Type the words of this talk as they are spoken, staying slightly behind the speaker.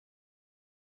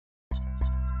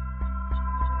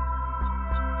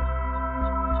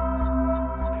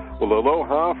Well,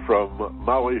 aloha from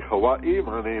Maui, Hawaii.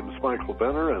 My name is Michael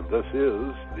Benner, and this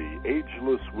is the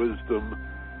Ageless Wisdom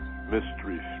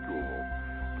Mystery School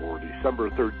for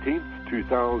December 13th,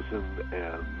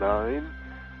 2009,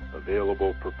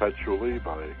 available perpetually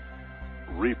by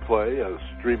replay as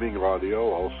streaming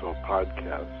audio, also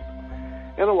podcast.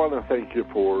 And I want to thank you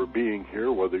for being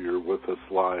here, whether you're with us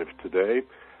live today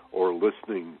or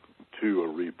listening to a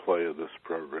replay of this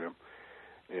program.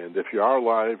 And if you are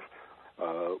live,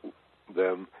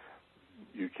 then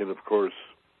you can, of course,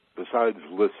 besides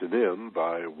listen in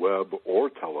by web or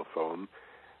telephone,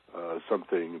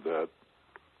 something that,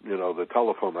 the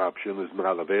telephone option is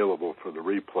not available for the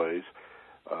replays,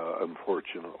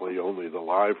 unfortunately, only the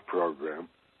live program.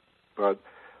 But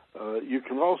you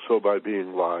can also, by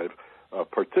being live,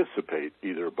 participate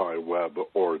either by web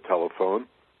or telephone.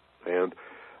 And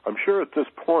I'm sure at this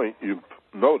point you've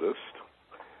noticed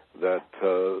that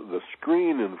the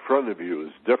screen in front of you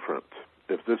is different.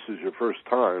 If this is your first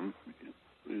time,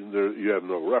 you have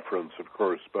no reference, of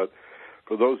course, but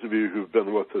for those of you who've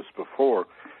been with us before,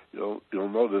 you'll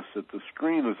notice that the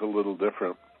screen is a little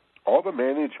different. All the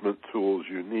management tools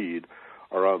you need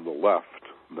are on the left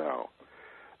now,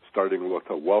 starting with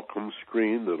a welcome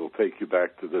screen that'll take you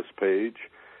back to this page.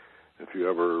 If you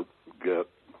ever get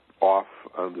off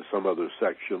onto some other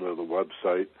section of the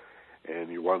website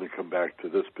and you want to come back to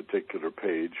this particular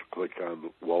page, click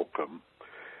on Welcome.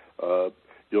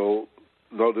 You'll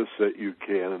notice that you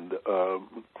can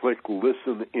click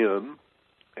Listen In,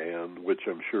 and which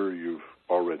I'm sure you've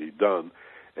already done,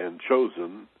 and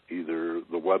chosen either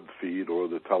the web feed or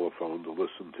the telephone to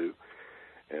listen to.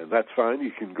 And that's fine.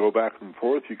 You can go back and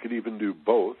forth. You could even do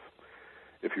both.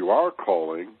 If you are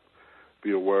calling,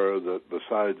 be aware that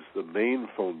besides the main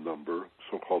phone number,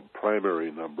 so-called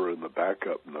primary number, and the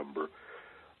backup number,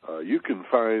 you can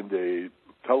find a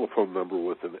telephone number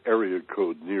with an area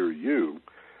code near you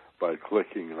by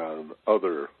clicking on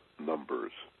other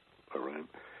numbers, all right?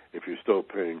 If you're still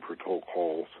paying for toll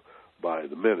calls by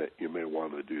the minute, you may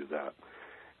want to do that.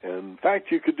 And in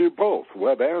fact, you could do both,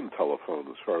 web and telephone,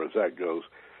 as far as that goes.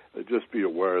 Just be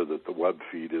aware that the web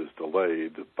feed is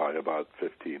delayed by about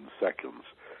 15 seconds.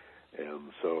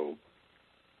 And so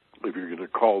if you're going to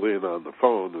call in on the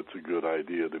phone, it's a good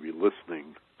idea to be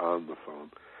listening on the phone.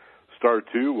 Star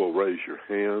 2 will raise your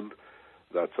hand.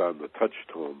 That's on the touch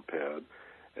tone pad.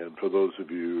 And for those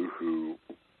of you who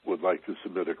would like to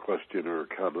submit a question or a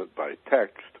comment by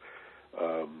text,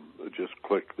 just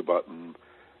click the button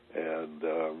and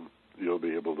you'll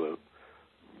be able to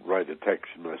write a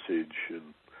text message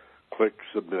and click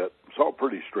submit. It's all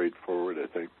pretty straightforward, I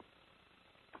think.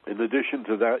 In addition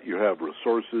to that, you have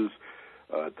resources.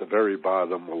 At the very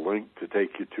bottom, a link to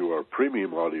take you to our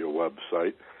premium audio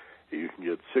website. You can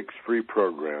get 6 free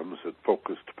programs at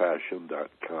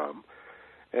focusedpassion.com.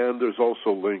 And there's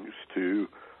also links to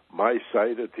my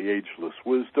site at The Ageless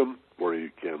Wisdom, where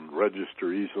you can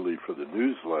register easily for the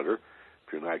newsletter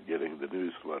if you're not getting the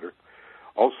newsletter.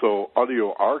 Also,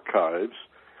 audio archives,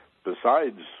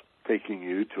 besides taking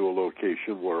you to a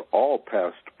location where all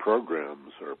past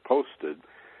programs are posted,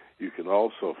 you can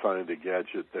also find a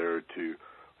gadget there to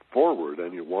forward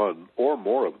any one or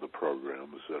more of the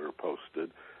programs that are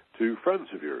posted to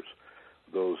friends of yours,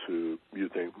 those who you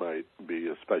think might be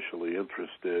especially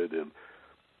interested in,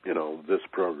 this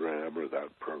program or that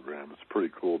program. It's a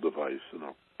pretty cool device, and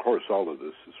of course all of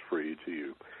this is free to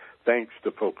you. Thanks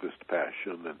to Focused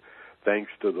Passion, and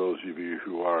thanks to those of you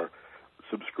who are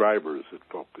subscribers at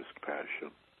Focused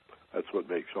Passion. That's what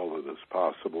makes all of this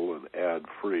possible and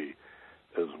ad-free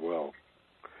as well.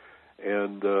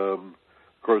 And, of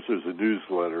course, there's a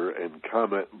newsletter and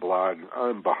comment blog.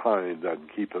 I'm behind on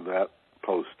keeping that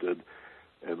posted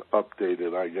and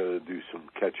updated. I got to do some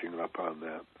catching up on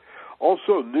that.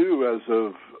 Also new as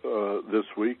of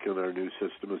this week in our new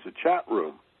system is a chat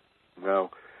room.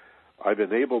 Now, I've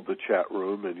enabled the chat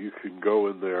room, and you can go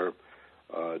in there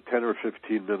 10 or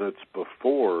 15 minutes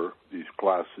before these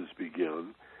classes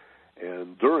begin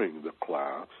and during the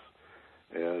class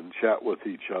and chat with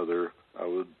each other. I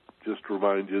would just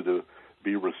remind you to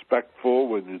be respectful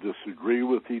when you disagree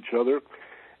with each other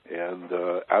and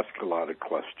ask a lot of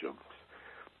questions.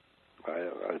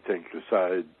 I think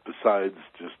besides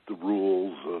just the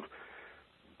rules of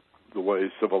the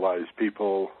way civilized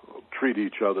people treat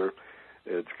each other,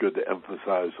 it's good to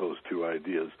emphasize those two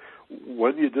ideas.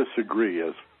 When you disagree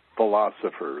as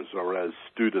philosophers or as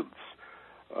students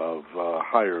of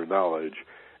higher knowledge,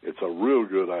 it's a real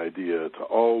good idea to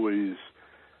always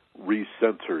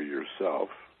recenter yourself,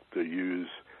 to use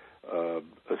a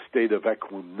state of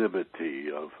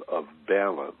equanimity, of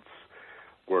balance,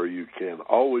 where you can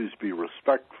always be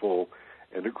respectful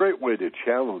And a great way to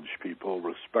challenge people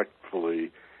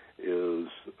respectfully is,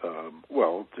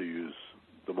 to use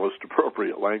the most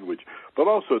appropriate language, but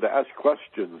also to ask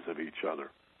questions of each other.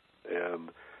 And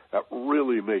that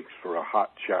really makes for a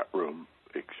hot chat room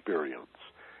experience.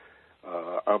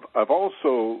 I've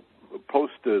also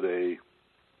posted a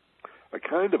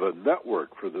kind of a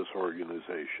network for this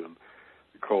organization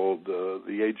called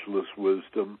the Ageless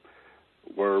Wisdom,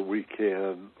 where we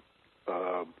can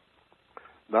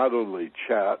not only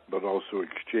chat but also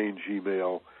exchange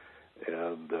email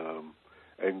and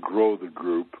grow the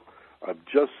group. I've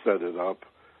just set it up.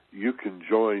 You can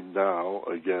join now.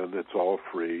 Again, it's all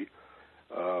free,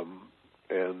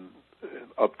 and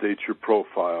update your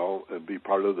profile and be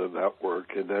part of the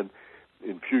network. And then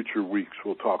in future weeks,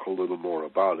 we'll talk a little more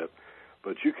about it.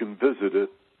 But you can visit it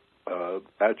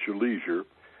at your leisure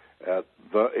at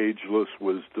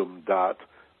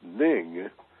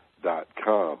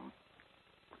theagelesswisdom.ning.com.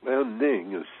 And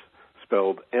Ning is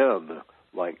spelled N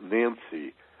like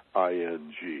Nancy,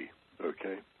 I-N-G,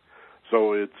 okay?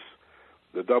 So it's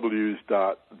the W's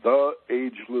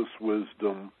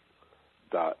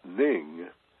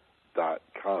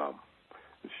theagelesswisdom.ning.com.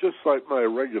 It's just like my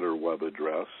regular web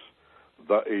address,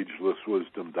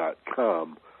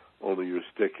 theagelesswisdom.com, only you're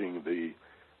sticking the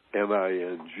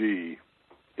N-I-N-G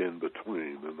in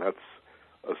between, and that's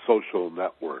a social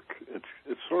network.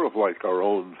 It's sort of like our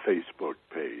own Facebook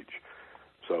page.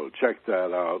 So check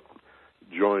that out,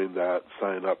 join that,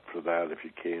 sign up for that if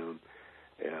you can,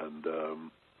 and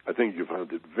I think you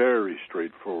found it very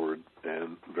straightforward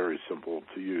and very simple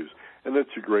to use, and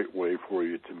it's a great way for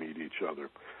you to meet each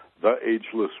other.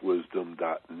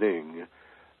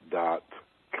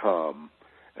 theagelesswisdom.ning.com,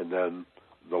 and then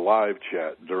the live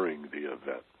chat during the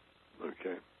event,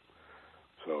 okay?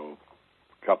 So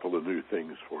a couple of new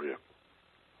things for you.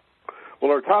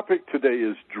 Well, our topic today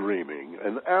is dreaming,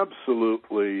 an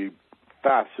absolutely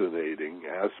fascinating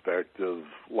aspect of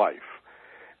life,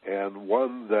 and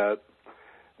one that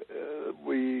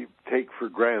we take for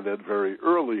granted very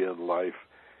early in life,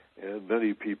 and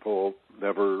many people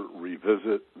never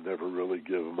revisit, never really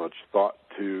give much thought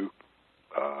to.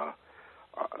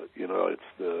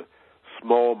 It's the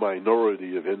small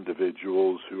minority of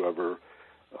individuals who ever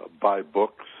buy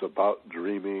books about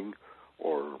dreaming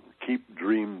or keep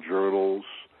dream journals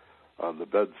on the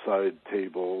bedside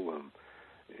table and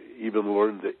even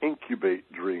learn to incubate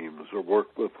dreams or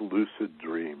work with lucid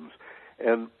dreams.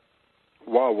 And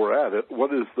while we're at it,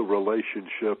 what is the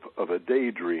relationship of a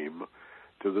daydream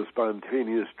to the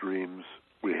spontaneous dreams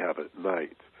we have at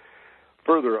night?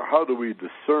 Further, how do we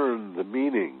discern the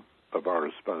meaning of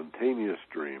our spontaneous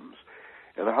dreams?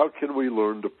 And how can we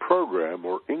learn to program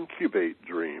or incubate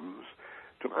dreams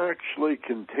to actually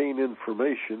contain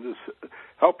information to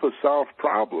help us solve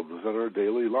problems in our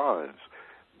daily lives?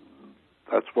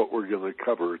 That's what we're going to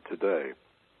cover today.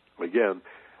 Again,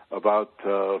 about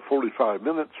 45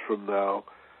 minutes from now,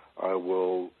 I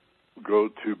will go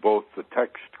to both the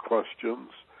text questions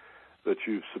that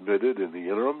you've submitted in the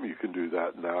interim. You can do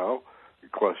that now, a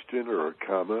question or a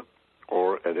comment,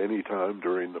 or at any time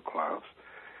during the class.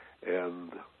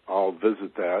 And I'll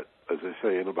visit that, as I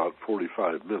say, in about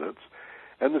 45 minutes.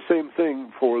 And the same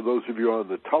thing for those of you on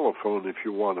the telephone. If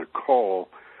you want to call,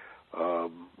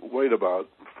 wait about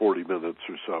 40 minutes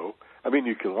or so. I mean,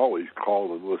 you can always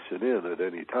call and listen in at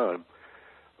any time.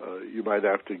 You might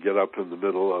have to get up in the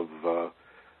middle of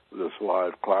this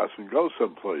live class and go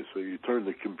someplace. So you turn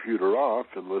the computer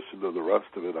off and listen to the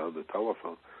rest of it on the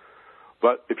telephone.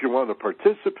 But if you want to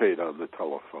participate on the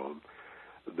telephone,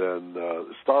 then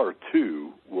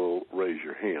 *2 will raise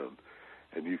your hand,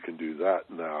 and you can do that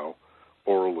now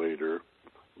or later,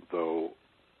 though,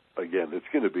 again, it's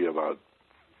going to be about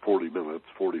 40 minutes,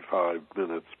 45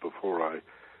 minutes before I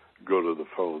go to the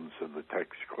phones and the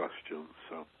text questions.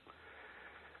 So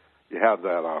you have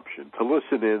that option to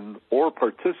listen in or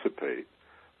participate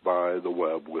by the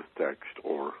web with text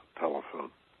or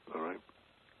telephone, all right?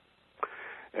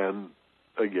 And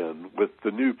again, with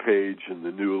the new page and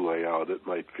the new layout, it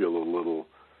might feel a little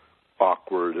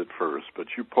awkward at first,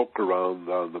 but you poke around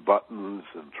on the buttons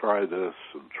and try this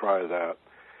and try that,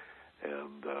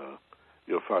 and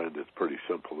you'll find it's pretty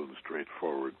simple and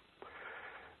straightforward.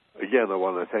 Again, I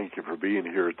want to thank you for being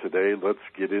here today. Let's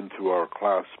get into our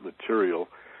class material,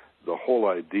 the whole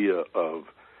idea of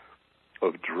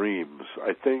dreams.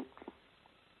 I think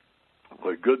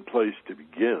a good place to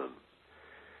begin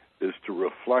is to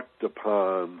reflect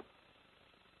upon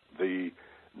the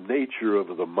nature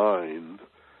of the mind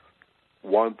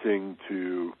wanting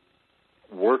to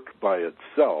work by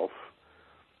itself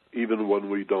even when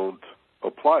we don't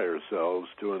apply ourselves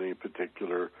to any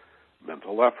particular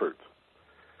mental effort.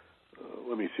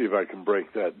 Let me see if I can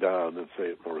break that down and say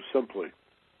it more simply.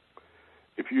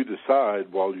 If you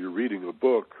decide while you're reading a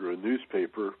book or a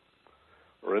newspaper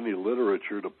or any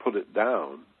literature to put it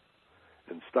down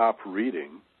and stop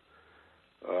reading,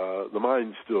 the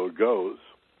mind still goes.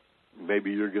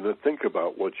 Maybe you're going to think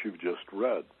about what you've just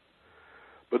read.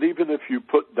 But even if you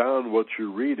put down what you're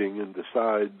reading and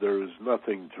decide there's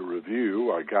nothing to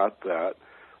review, I got that,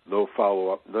 no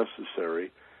follow-up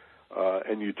necessary,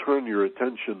 and you turn your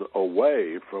attention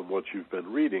away from what you've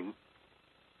been reading,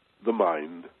 the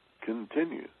mind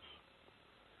continues.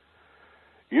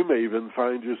 You may even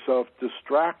find yourself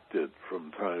distracted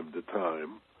from time to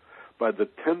time by the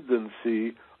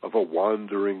tendency of a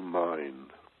wandering mind.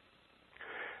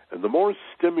 And the more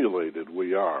stimulated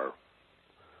we are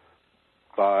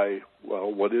by,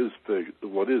 what is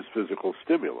physical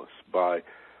stimulus? By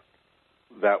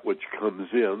that which comes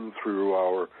in through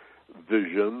our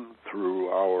vision, through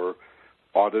our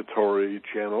auditory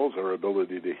channels, our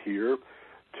ability to hear,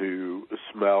 to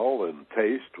smell and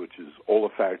taste, which is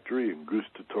olfactory and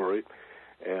gustatory,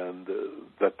 and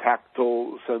the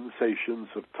tactile sensations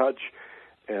of touch,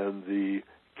 and the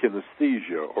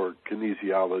kinesthesia or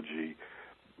kinesiology,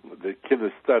 the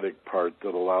kinesthetic part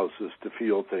that allows us to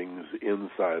feel things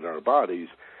inside our bodies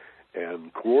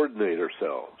and coordinate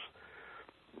ourselves.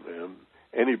 And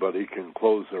anybody can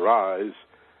close their eyes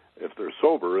if they're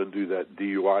sober and do that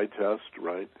DUI test,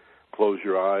 right? Close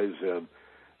your eyes and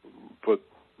put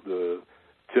the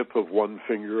tip of one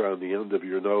finger on the end of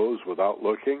your nose without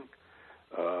looking.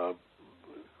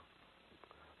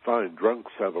 Fine,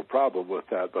 drunks have a problem with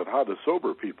that, but how do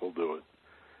sober people do it?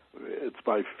 It's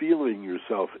by feeling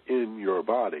yourself in your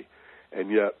body.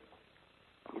 And yet,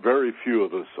 very few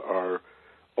of us are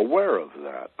aware of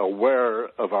that, aware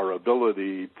of our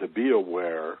ability to be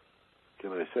aware,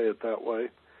 can I say it that way,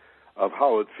 of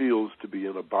how it feels to be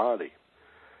in a body.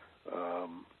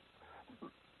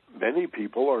 Many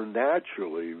people are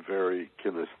naturally very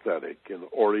kinesthetic and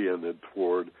oriented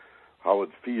toward how it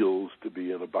feels to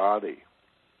be in a body.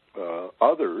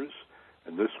 Others,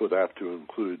 and this would have to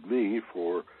include me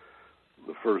for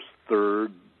the first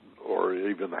third or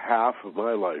even half of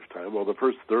my lifetime, well, the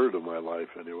first third of my life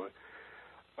anyway,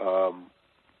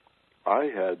 I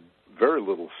had very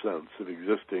little sense of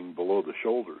existing below the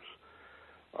shoulders.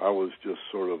 I was just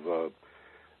sort of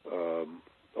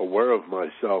aware of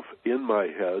myself in my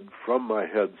head, from my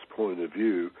head's point of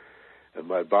view, and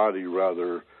my body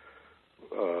rather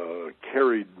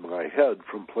carried my head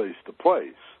from place to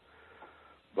place.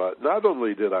 But not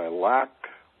only did I lack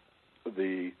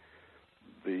the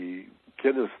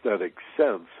kinesthetic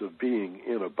sense of being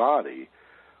in a body,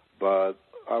 but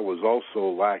I was also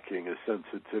lacking a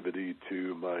sensitivity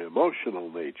to my emotional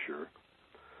nature,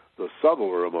 the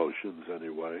subtler emotions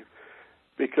anyway,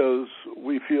 because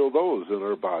we feel those in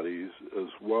our bodies as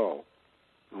well.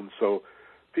 And so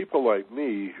people like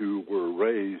me who were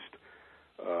raised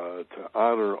to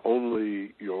honor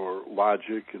only your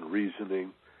logic and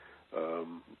reasoning,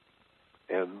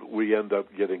 and we end up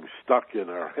getting stuck in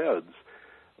our heads,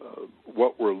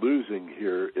 what we're losing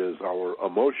here is our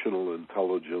emotional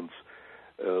intelligence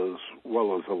as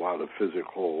well as a lot of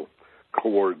physical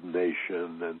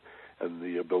coordination and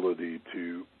the ability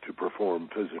to perform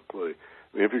physically.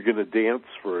 I mean, if you're going to dance,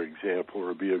 for example,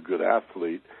 or be a good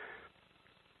athlete,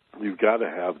 you've got to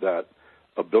have that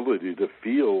ability to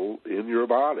feel in your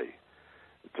body,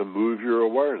 to move your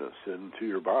awareness into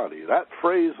your body. That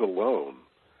phrase alone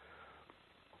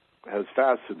has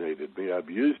fascinated me. I've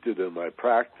used it in my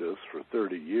practice for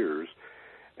 30 years,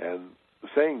 and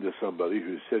saying to somebody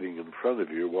who's sitting in front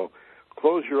of you, well,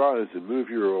 close your eyes and move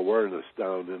your awareness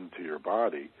down into your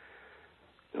body,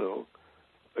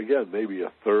 again, maybe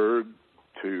a third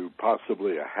to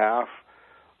possibly a half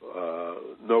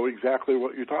know exactly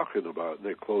what you're talking about, and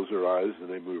they close their eyes and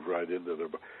they move right into their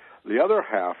body. The other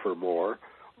half or more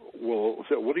will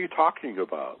say, what are you talking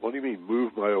about? What do you mean,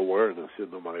 move my awareness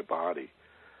into my body?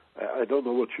 I don't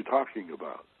know what you're talking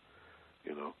about,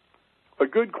 A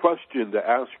good question to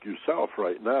ask yourself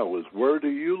right now is, where do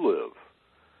you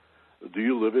live? Do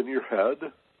you live in your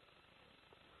head?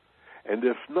 And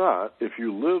if not, if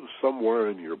you live somewhere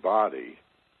in your body,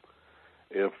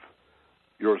 if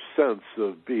your sense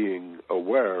of being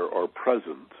aware or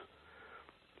present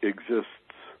exists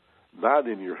not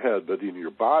in your head but in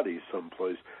your body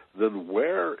someplace, then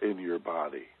where in your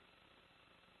body?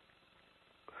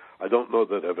 I don't know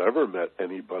that I've ever met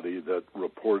anybody that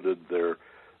reported their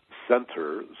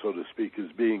center, so to speak,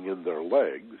 as being in their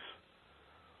legs,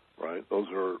 right? Those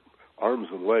are, arms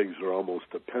and legs are almost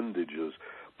appendages,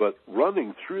 but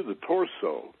running through the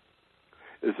torso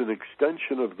is an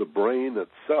extension of the brain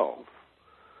itself,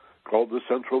 called the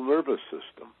central nervous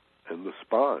system and the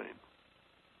spine.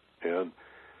 And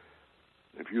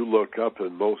if you look up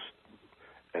in most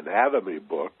anatomy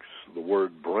books the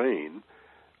word brain,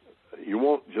 you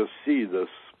won't just see this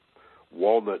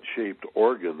walnut-shaped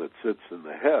organ that sits in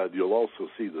the head. You'll also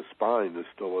see the spine is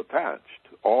still attached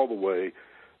all the way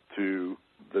to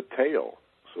the tail,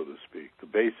 so to speak, the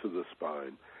base of the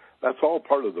spine. That's all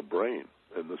part of the brain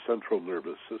and the central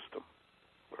nervous system,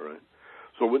 all right?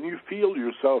 So when you feel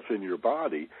yourself in your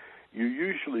body, you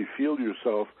usually feel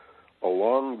yourself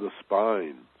along the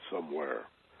spine somewhere.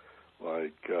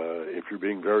 Like if you're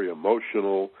being very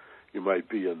emotional, you might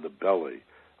be in the belly.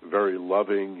 Very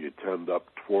loving, you tend up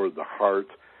toward the heart.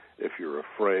 If you're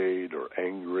afraid or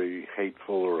angry,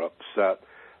 hateful or upset,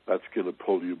 that's going to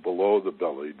pull you below the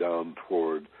belly down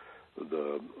toward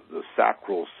the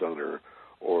sacral center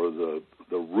or the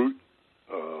root,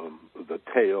 the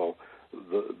tail,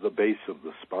 the base of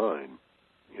the spine.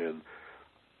 And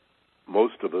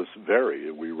most of us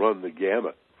vary. We run the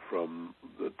gamut from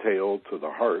the tail to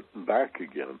the heart and back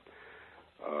again.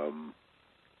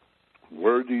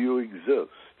 Where do you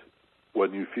exist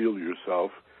when you feel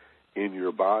yourself in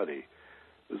your body?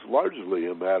 It's largely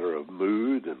a matter of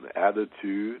mood and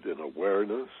attitude and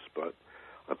awareness, but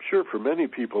I'm sure for many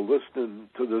people listening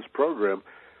to this program,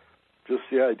 just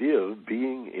the idea of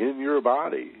being in your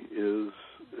body is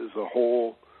a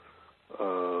whole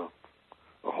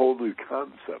new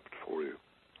concept for you.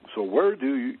 So where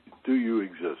do you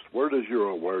exist? Where does your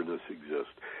awareness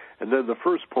exist? And then the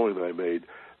first point I made,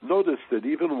 notice that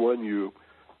even when you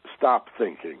stop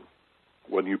thinking,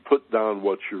 when you put down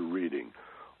what you're reading,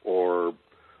 or,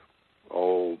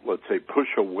 let's say, push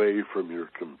away from your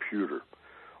computer,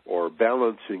 or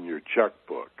balancing your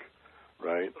checkbook,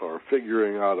 right, or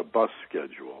figuring out a bus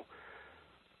schedule,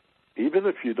 even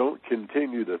if you don't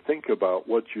continue to think about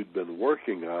what you've been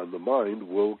working on, the mind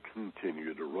will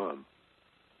continue to run.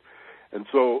 And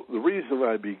so the reason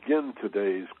I begin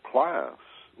today's class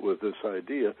with this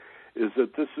idea is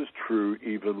that this is true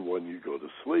even when you go to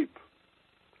sleep.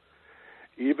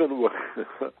 Even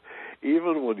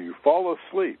when you fall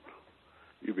asleep,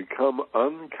 you become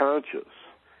unconscious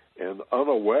and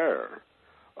unaware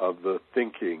of the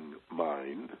thinking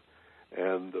mind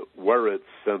and where it's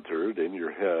centered in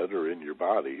your head or in your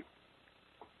body,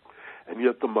 and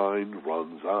yet the mind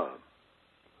runs on.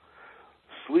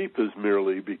 Sleep is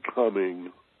merely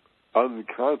becoming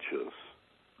unconscious,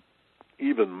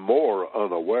 even more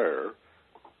unaware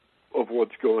of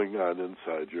what's going on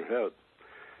inside your head,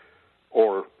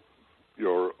 or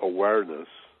your awareness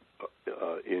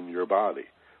in your body.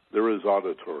 There is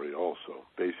auditory also.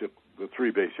 The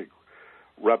three basic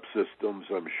rep systems,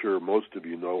 I'm sure most of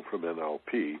you know from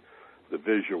NLP. The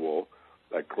visual,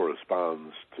 that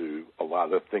corresponds to a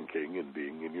lot of thinking and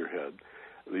being in your head.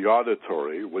 The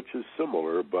auditory, which is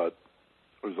similar, but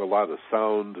there's a lot of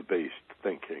sound-based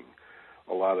thinking,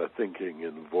 a lot of thinking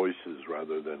in voices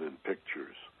rather than in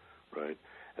pictures, right?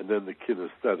 And then the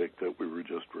kinesthetic that we were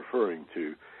just referring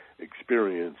to,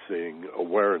 experiencing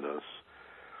awareness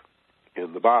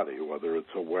in the body, whether it's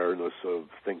awareness of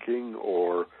thinking,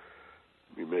 or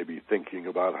you may be thinking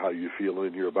about how you feel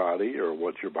in your body or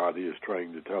what your body is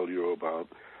trying to tell you about,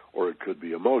 or it could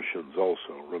be emotions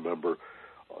also. Remember,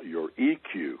 your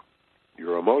EQ,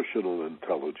 your emotional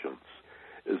intelligence,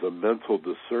 is a mental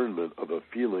discernment of a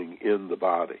feeling in the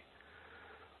body.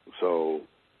 So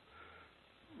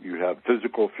you have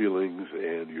physical feelings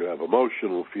and you have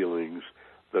emotional feelings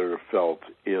that are felt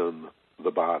in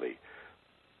the body.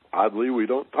 Oddly, we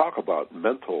don't talk about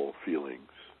mental feelings,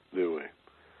 do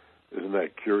we? Isn't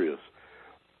that curious?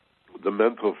 The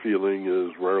mental feeling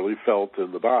is rarely felt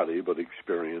in the body, but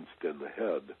experienced in the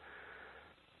head.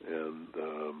 And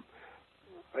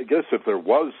I guess if there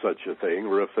was such a thing,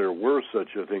 or if there were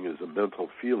such a thing as a mental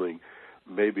feeling,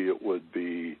 maybe it would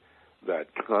be that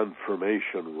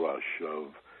confirmation rush of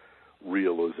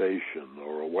realization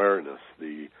or awareness,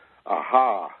 the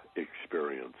aha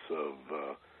experience of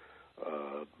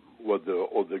what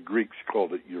the Greeks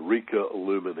called it eureka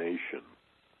illumination,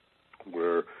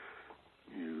 where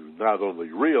you not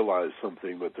only realize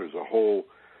something, but there's a whole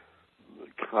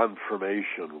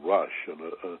confirmation rush and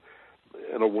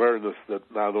an awareness that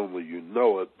not only you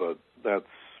know it, but that's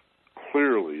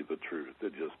clearly the truth.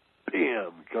 It just,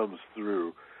 bam, comes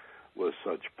through with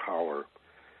such power.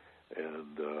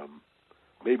 And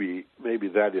maybe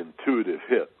that intuitive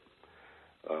hit,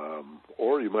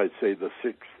 or you might say the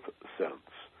sixth sense,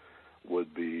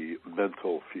 would be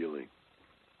mental feeling.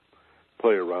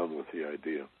 Play around with the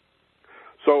idea.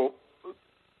 So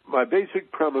my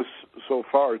basic premise so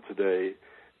far today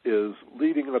is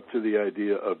leading up to the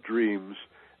idea of dreams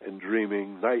and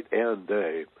dreaming night and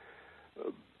day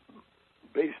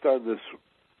based on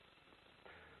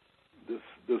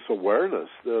this awareness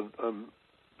that I'm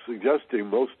suggesting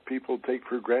most people take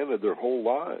for granted their whole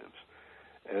lives,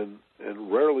 and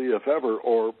rarely, if ever,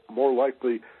 or more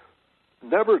likely,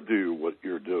 never do what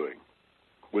you're doing,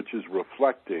 which is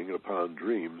reflecting upon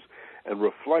dreams and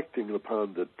reflecting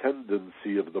upon the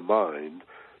tendency of the mind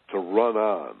to run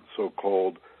on,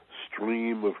 so-called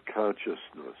stream of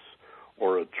consciousness,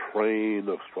 or a train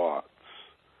of thoughts,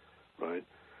 right?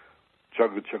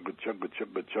 Chugga, chugga, chugga,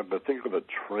 chugga, chugga. Think of a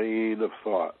train of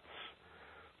thoughts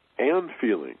and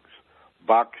feelings,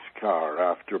 boxcar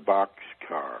after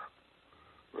boxcar,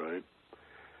 right?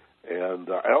 And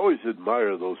I always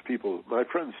admire those people. My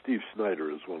friend Steve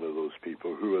Snyder is one of those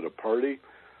people who at a party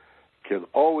can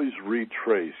always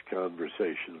retrace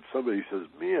conversation. If somebody says,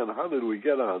 man, how did we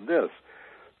get on this?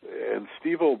 And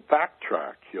Steve will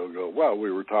backtrack. He'll go, well, we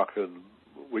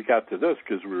got to this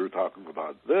because we were talking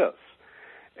about this.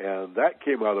 And that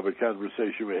came out of a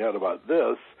conversation we had about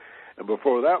this. And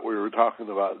before that, we were talking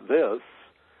about this,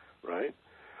 right?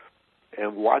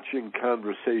 And watching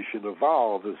conversation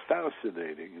evolve is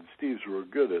fascinating. And Steve's real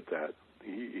good at that.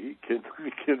 He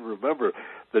can remember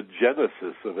the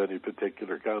genesis of any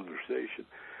particular conversation.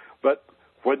 But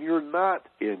when you're not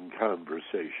in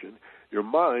conversation, your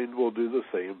mind will do the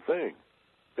same thing.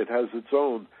 It has its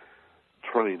own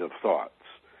train of thoughts,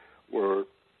 where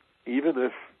even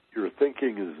if your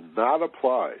thinking is not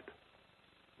applied,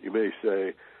 you may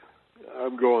say,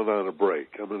 I'm going on a break.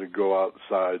 I'm going to go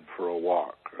outside for a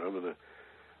walk. Or I'm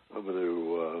going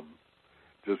to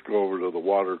just go over to the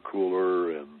water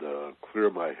cooler and clear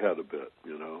my head a bit,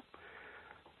 you know.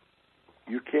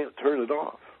 You can't turn it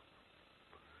off.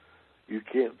 You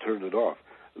can't turn it off.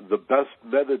 The best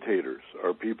meditators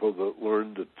are people that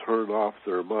learn to turn off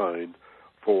their mind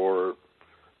for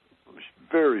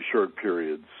very short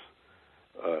periods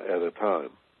at a time,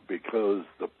 because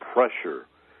the pressure,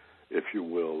 if you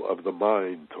will, of the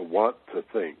mind to want to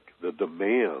think, the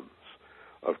demands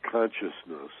of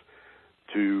consciousness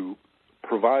to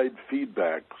provide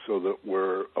feedback so that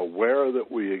we're aware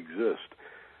that we exist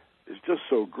is just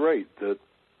so great that,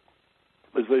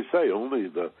 as they say, only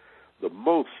the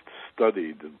most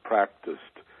studied and practiced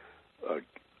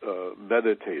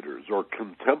meditators or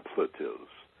contemplatives.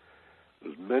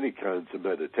 There's many kinds of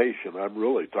meditation. I'm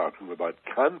really talking about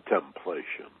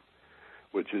contemplation,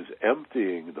 which is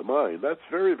emptying the mind. That's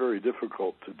very, very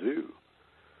difficult to do.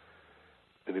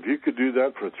 And if you could do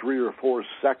that for 3 or 4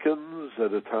 seconds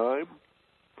at a time,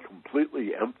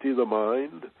 completely empty the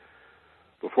mind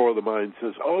before the mind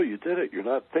says, oh, you did it, you're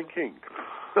not thinking.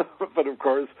 But of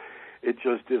course, it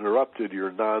just interrupted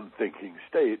your non-thinking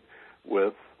state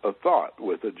with a thought,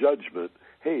 with a judgment.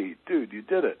 Hey, dude, you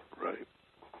did it, right?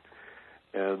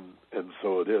 And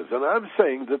so it is. And I'm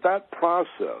saying that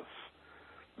process,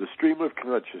 the stream of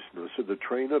consciousness or the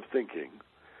train of thinking,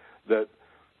 that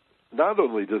not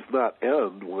only does not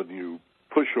end when you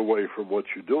push away from what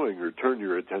you're doing or turn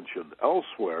your attention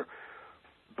elsewhere,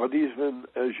 but even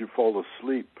as you fall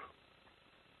asleep,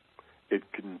 it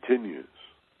continues.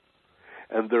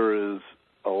 And there is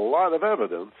a lot of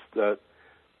evidence that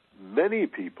many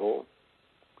people,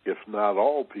 if not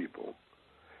all people,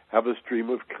 have a stream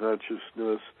of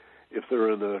consciousness if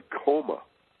they're in a coma.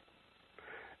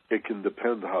 It can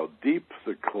depend how deep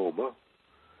the coma,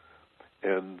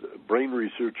 and brain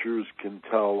researchers can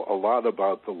tell a lot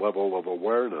about the level of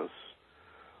awareness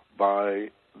by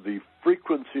the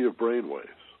frequency of brain waves.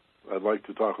 I'd like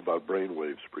to talk about brain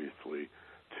waves briefly,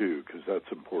 too, because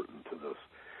that's important to this.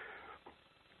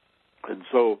 And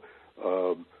so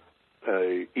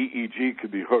a EEG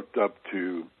could be hooked up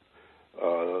to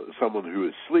someone who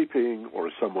is sleeping or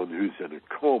someone who's in a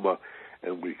coma,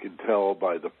 and we can tell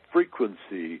by the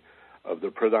frequency of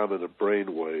the predominant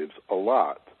brain waves a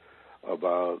lot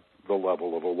about the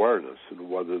level of awareness and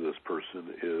whether this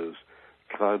person is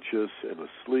conscious and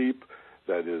asleep,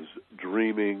 that is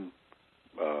dreaming,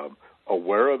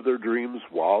 aware of their dreams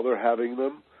while they're having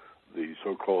them, the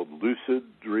so-called lucid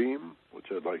dream, which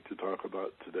I'd like to talk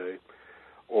about today,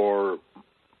 or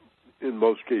in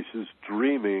most cases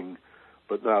dreaming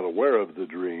but not aware of the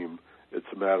dream. It's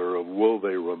a matter of will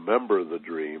they remember the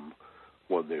dream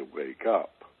when they wake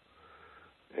up.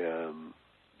 And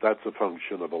that's a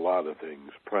function of a lot of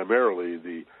things, primarily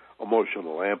the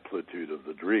emotional amplitude of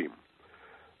the dream.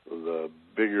 The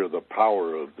bigger the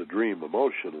power of the dream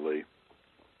emotionally,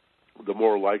 the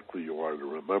more likely you are to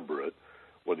remember it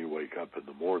when you wake up in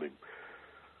the morning.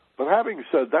 But having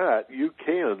said that, you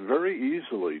can very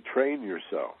easily train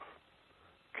yourself,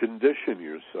 condition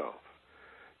yourself,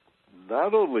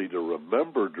 not only to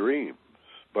remember dreams,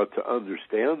 but to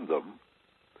understand them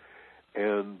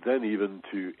and then even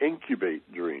to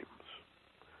incubate dreams.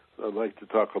 I'd like to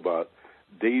talk about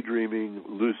daydreaming,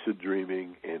 lucid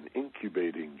dreaming, and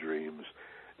incubating dreams,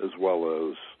 as well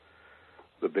as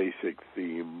the basic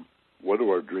theme, what do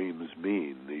our dreams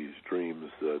mean? These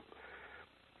dreams that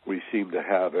we seem to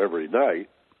have every night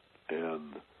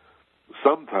and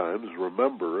sometimes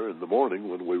remember in the morning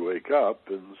when we wake up,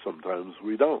 and sometimes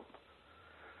we don't.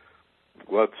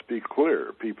 Let's be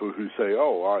clear. People who say,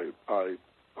 oh,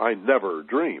 I never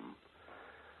dream.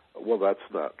 Well, that's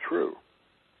not true.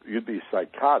 You'd be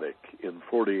psychotic in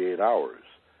 48 hours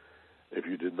if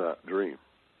you did not dream.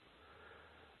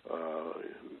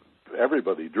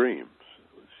 Everybody dreams.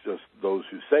 It's just those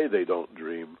who say they don't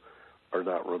dream are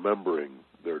not remembering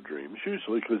their dreams,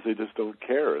 usually because they just don't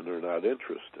care and they're not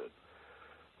interested,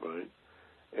 right?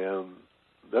 And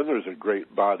then there's a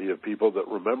great body of people that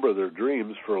remember their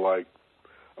dreams for like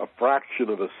a fraction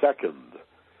of a second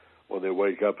when they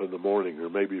wake up in the morning, or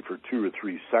maybe for 2 or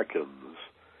 3 seconds.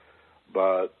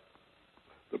 But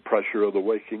the pressure of the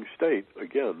waking state,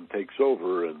 again, takes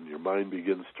over and your mind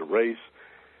begins to race.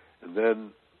 And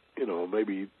then,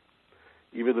 maybe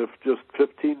even if just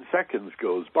 15 seconds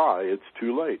goes by, it's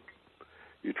too late.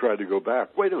 You try to go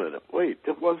back. Wait a minute. Wait,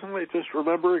 it wasn't I just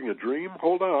remembering a dream?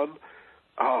 Hold on.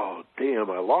 Oh,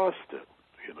 damn, I lost it.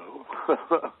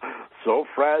 So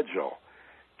fragile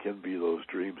can be those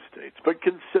dream states. But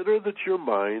consider that your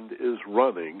mind is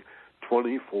running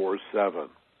 24/7.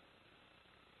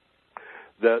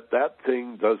 That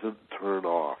thing doesn't turn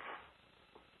off.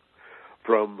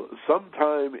 From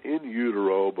sometime in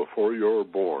utero before you're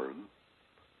born,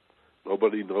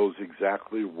 nobody knows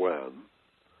exactly when,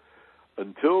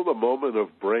 until the moment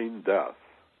of brain death,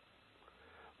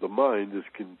 the mind is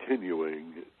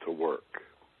continuing to work.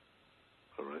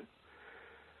 All right?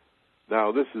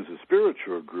 Now, this is a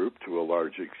spiritual group to a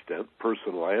large extent,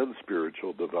 personal and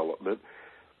spiritual development.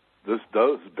 This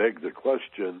does beg the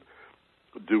question,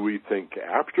 do we think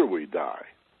after we die?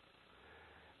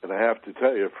 And I have to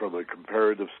tell you, from a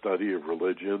comparative study of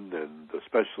religion, and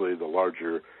especially the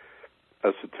larger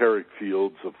esoteric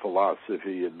fields of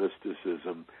philosophy and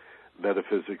mysticism,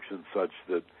 metaphysics and such,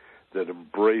 that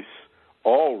embrace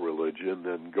all religion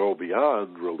and go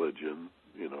beyond religion,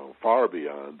 far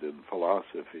beyond in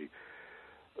philosophy,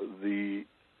 the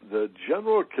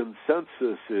general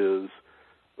consensus is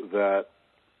that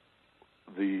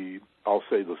I'll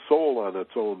say the soul on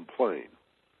its own plane,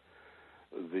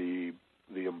 the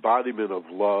embodiment of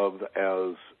love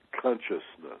as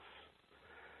consciousness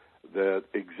that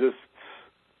exists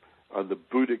on the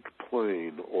Buddhic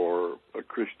plane, or a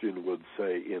Christian would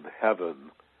say in heaven,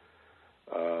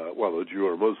 a Jew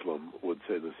or Muslim would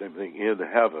say the same thing, in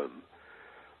heaven,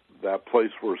 that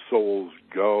place where souls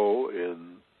go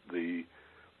in the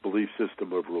belief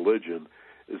system of religion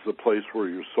is the place where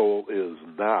your soul is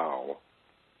now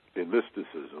in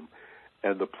mysticism,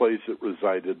 and the place it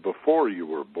resided before you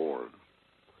were born,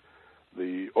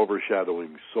 the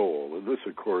overshadowing soul. And this,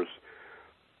 of course,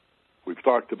 we've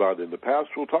talked about in the past,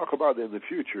 we'll talk about in the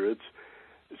future.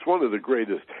 It's one of the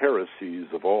greatest heresies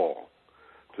of all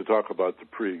to talk about the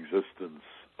preexistence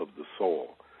of the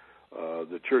soul.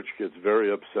 The church gets very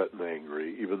upset and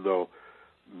angry, even though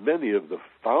many of the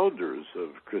founders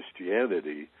of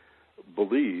Christianity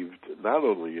believed not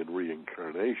only in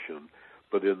reincarnation,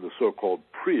 but in the so-called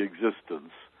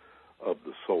preexistence of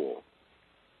the soul.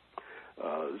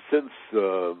 Since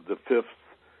the 5th,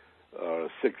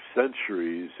 6th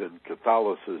centuries in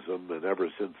Catholicism, and ever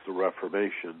since the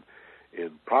Reformation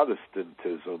in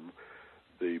Protestantism,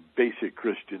 the basic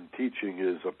Christian teaching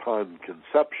is upon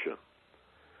conception,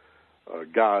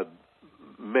 God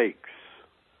makes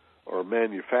or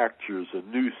manufactures a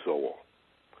new soul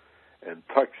and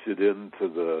tucks it into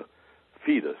the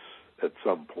fetus at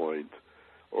some point,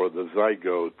 or the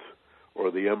zygote, or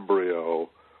the embryo,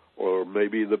 or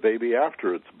maybe the baby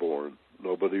after it's born.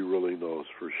 Nobody really knows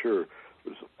for sure.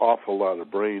 There's an awful lot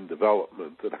of brain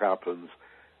development that happens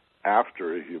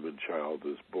after a human child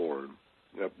is born.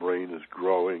 That brain is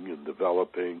growing and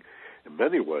developing in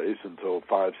many ways until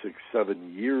 5, 6,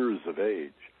 7 years of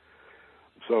age.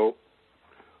 So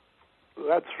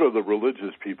that's for the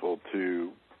religious people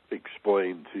to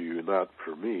explain to you, not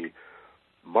for me.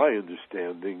 My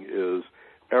understanding is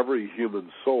every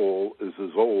human soul is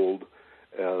as old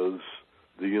as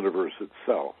the universe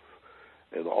itself,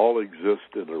 and all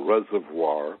exist in a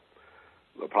reservoir.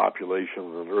 The population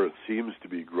on Earth seems to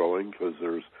be growing because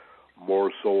there's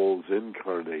more souls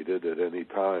incarnated at any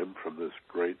time from this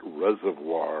great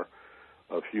reservoir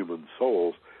of human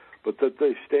souls, but that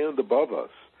they stand above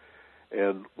us.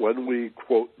 And when we,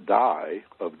 quote, die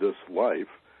of this life,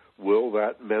 will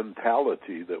that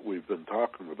mentality that we've been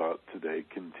talking about today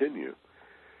continue?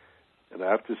 And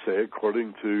I have to say,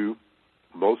 according to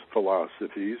most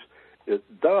philosophies, it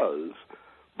does,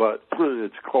 but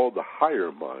it's called the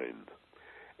higher mind.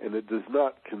 And it does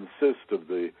not consist of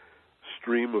the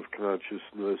stream of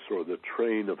consciousness or the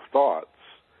train of thoughts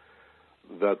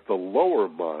that the lower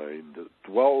mind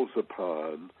dwells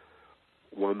upon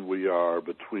when we are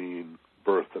between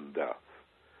birth and death,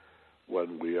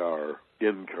 when we are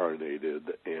incarnated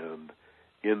and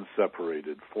in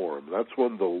separated form. That's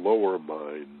when the lower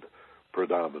mind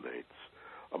predominates.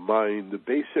 A mind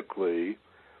basically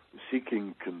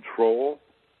seeking control,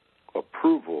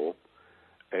 approval,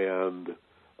 and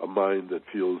a mind that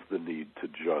feels the need to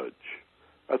judge.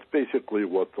 That's basically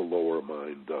what the lower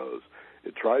mind does.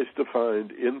 It tries to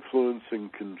find influence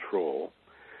and control.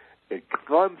 It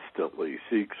constantly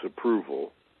seeks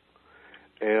approval,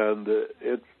 and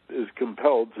it is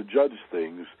compelled to judge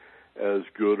things as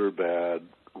good or bad,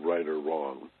 right or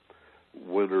wrong,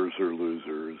 winners or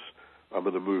losers. I'm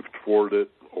going to move toward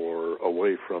it or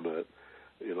away from it,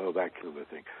 that kind of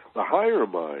thing. The higher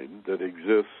mind that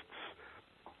exists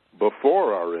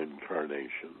before our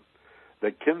incarnation,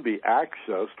 that can be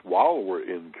accessed while we're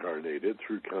incarnated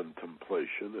through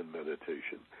contemplation and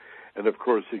meditation, and of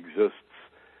course exists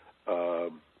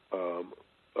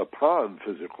upon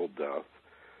physical death,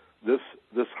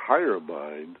 this higher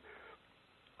mind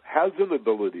has an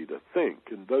ability to think,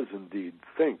 and does indeed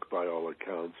think by all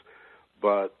accounts,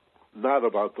 but not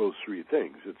about those three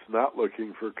things. It's not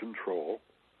looking for control.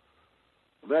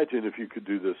 Imagine if you could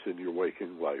do this in your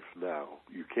waking life now.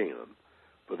 You can,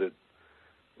 but it's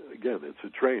a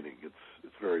training.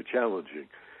 It's very challenging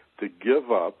to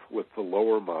give up with the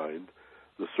lower mind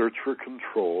the search for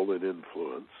control and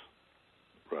influence,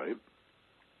 right?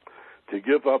 To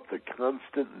give up the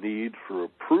constant need for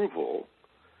approval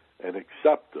and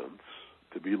acceptance,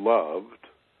 to be loved,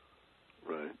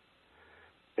 right?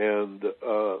 And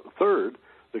third,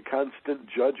 the constant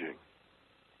judging,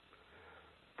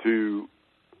 to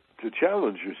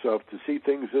challenge yourself to see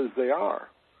things as they are,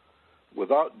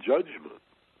 without judgment,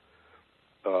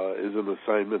 is an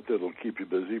assignment that will keep you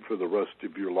busy for the rest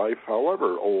of your life,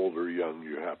 however old or young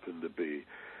you happen to be.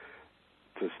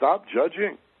 To stop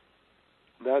judging,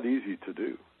 not easy to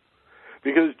do,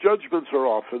 because judgments are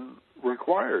often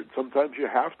required. Sometimes you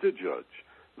have to judge.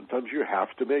 Sometimes you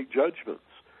have to make judgments.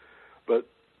 But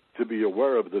to be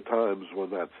aware of the times when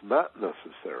that's not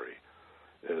necessary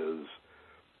is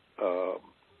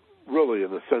really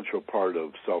an essential part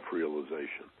of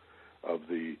self-realization, of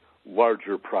the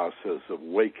larger process of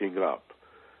waking up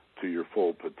to your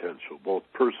full potential, both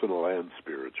personal and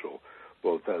spiritual,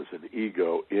 both as an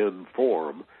ego in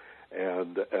form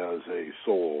and as a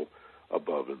soul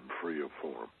above and free of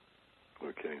form.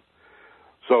 Okay?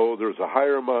 So there's a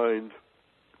higher mind,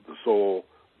 the soul,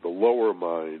 the lower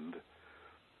mind,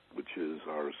 which is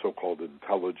our so-called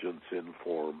intelligence in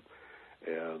form,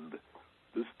 and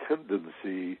this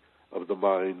tendency of the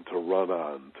mind to run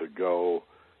on, to go,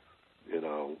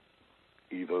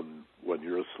 even when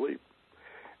you're asleep.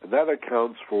 And that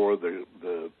accounts for the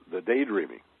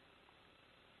daydreaming,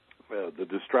 the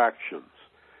distractions,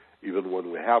 even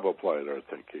when we have applied our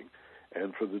thinking,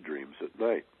 and for the dreams at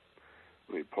night.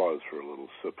 Let me pause for a little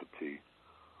sip of tea.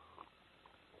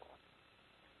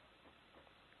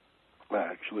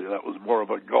 Actually, that was more of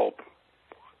a gulp,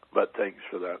 but thanks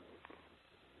for that.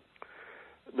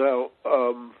 Now,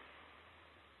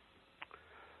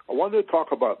 I wanted to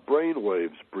talk about brain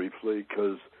waves briefly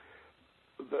because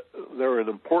they're an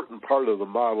important part of the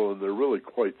model, and they're really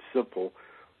quite simple.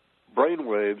 Brain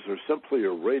waves are simply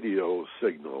a radio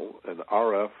signal, an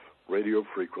RF radio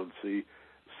frequency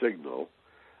signal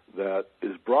that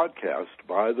is broadcast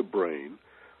by the brain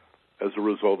as a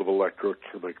result of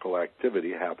electrochemical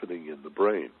activity happening in the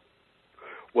brain.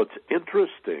 What's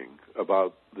interesting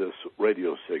about this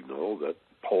radio signal that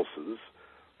pulses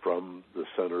from the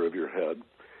center of your head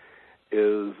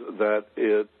is that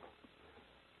the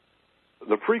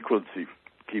frequency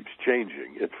keeps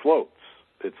changing. It floats.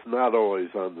 It's not always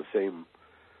on the same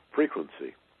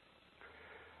frequency.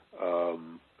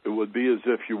 It would be as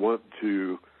if you went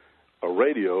to a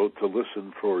radio to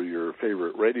listen for your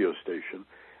favorite radio station,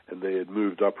 and they had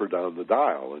moved up or down the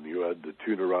dial, and you had to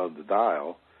tune around the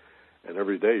dial, and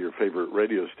every day your favorite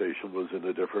radio station was in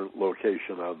a different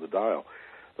location on the dial.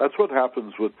 That's what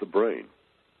happens with the brain.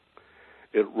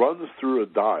 It runs through a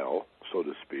dial, so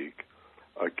to speak,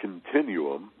 a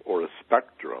continuum or a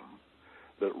spectrum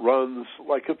that runs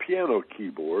like a piano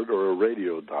keyboard or a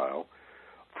radio dial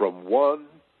from 1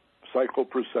 cycle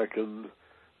per second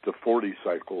to 40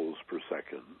 cycles per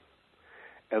second.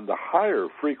 And the higher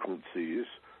frequencies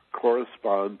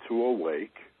correspond to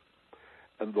awake,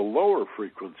 and the lower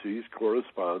frequencies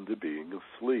correspond to being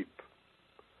asleep.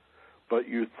 But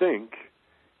you think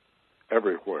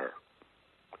everywhere.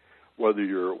 Whether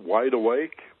you're wide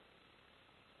awake,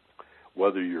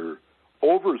 whether you're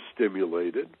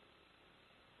overstimulated,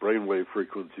 brainwave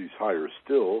frequencies higher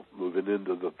still, moving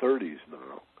into the 30s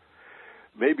now,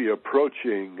 maybe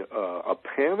approaching a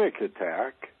panic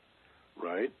attack,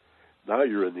 right? Now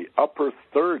you're in the upper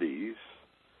 30s,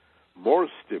 more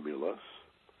stimulus,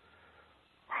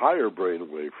 higher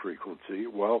brainwave frequency.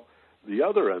 Well, the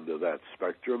other end of that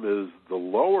spectrum is the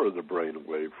lower the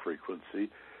brainwave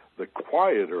frequency, the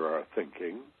quieter our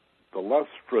thinking, the less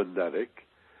frenetic,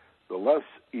 the less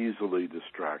easily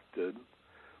distracted.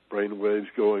 Brainwaves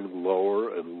going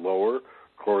lower and lower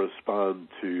correspond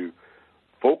to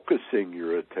focusing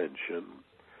your attention,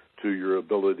 to your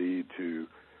ability to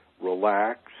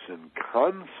relax and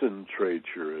concentrate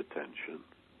your attention,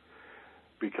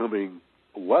 becoming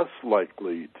less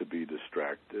likely to be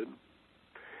distracted,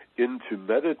 into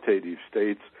meditative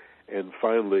states, and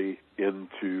finally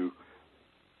into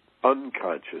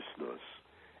unconsciousness.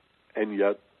 And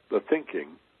yet the thinking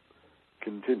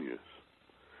continues.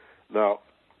 Now,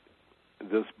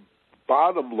 this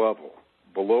bottom level,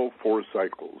 below 4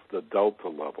 cycles, the delta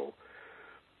level,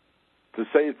 to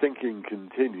say thinking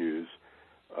continues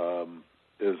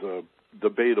is a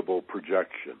debatable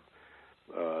projection.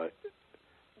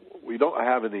 We don't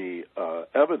have any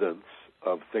evidence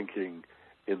of thinking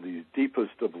in the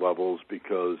deepest of levels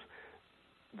because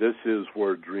this is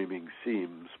where dreaming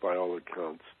seems, by all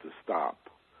accounts, to stop.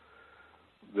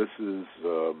 This is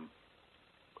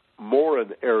more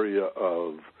an area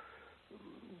of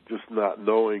just not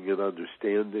knowing and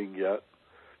understanding yet,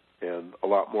 and a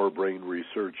lot more brain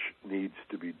research needs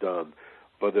to be done.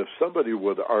 But if somebody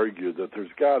would argue that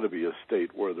there's got to be a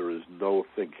state where there is no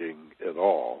thinking at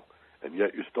all, and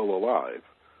yet you're still alive,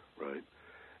 right?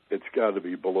 It's got to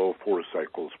be below 4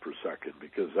 cycles per second,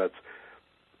 because that's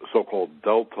so-called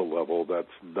delta level. That's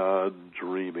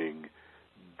non-dreaming,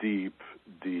 deep,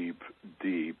 deep,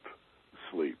 deep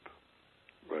sleep,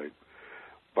 right?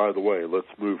 By the way, let's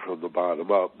move from the bottom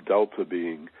up, delta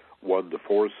being 1 to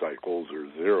 4 cycles, or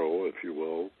 0, if you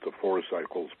will, to 4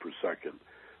 cycles per second,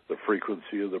 the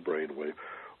frequency of the brainwave.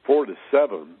 4 to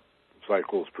 7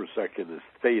 cycles per second is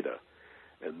theta,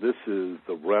 and this is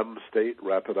the REM state,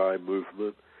 rapid eye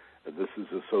movement, and this is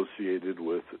associated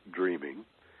with dreaming.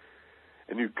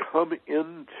 And you come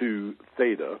into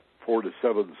theta, 4 to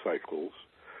 7 cycles,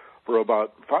 for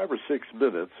about 5 or 6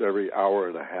 minutes every hour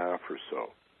and a half or so.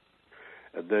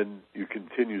 And then you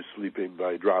continue sleeping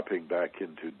by dropping back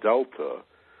into delta,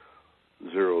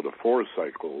 0 to 4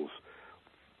 cycles,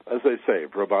 as I say,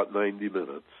 for about 90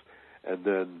 minutes, and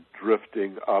then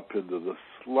drifting up into the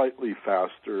slightly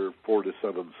faster 4 to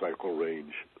 7 cycle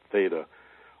range, theta,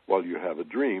 while you have a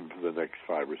dream for the next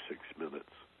 5 or 6 minutes.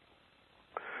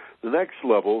 The next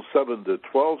level, 7 to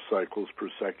 12 cycles per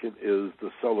second, is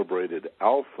the celebrated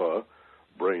alpha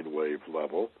brainwave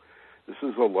level. This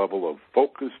is a level of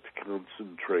focused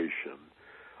concentration,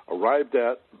 arrived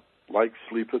at, like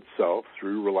sleep itself,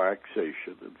 through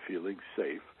relaxation and feeling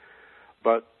safe.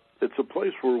 But it's a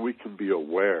place where we can be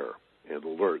aware and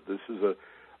alert. This is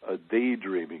a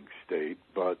daydreaming state,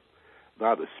 but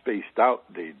not a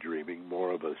spaced-out daydreaming,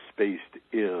 more of a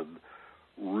spaced-in,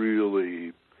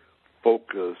 really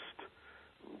focused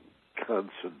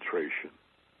concentration,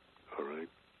 all right?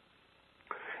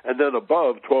 And then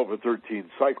above 12 or 13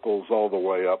 cycles all the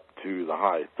way up to the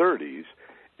high 30s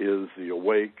is the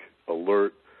awake,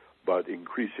 alert, but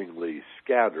increasingly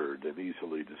scattered and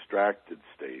easily distracted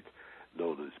state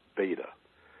known as beta.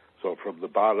 So from the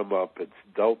bottom up, it's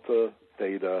delta,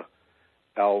 theta,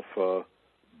 alpha,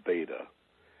 beta.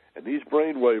 And these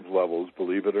brainwave levels,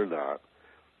 believe it or not,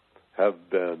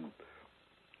 have been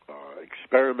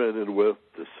experimented with,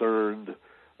 discerned,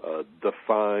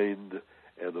 defined,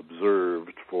 and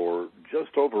observed for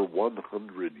just over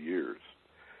 100 years.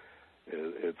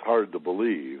 It's hard to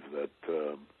believe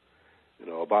that,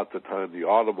 about the time the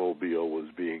automobile was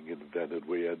being invented,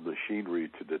 we had machinery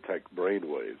to detect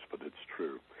brainwaves, but it's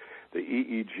true. The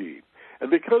EEG.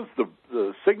 And because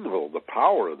the signal, the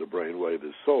power of the brainwave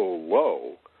is so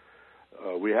low,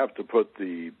 we have to put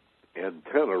the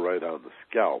antenna right on the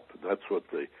scalp, and that's what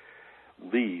the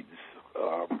leads,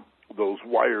 those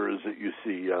wires that you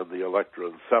see on the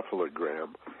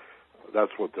electroencephalogram,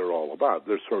 that's what they're all about.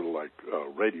 They're sort of like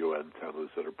radio antennas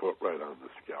that are put right on the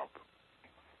scalp.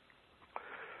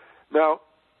 Now,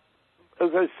 as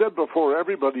I said before,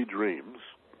 everybody dreams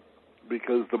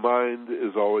because the mind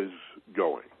is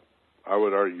I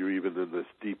would argue even in this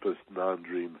deepest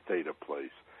non-dream theta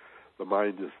place, the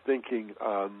mind is thinking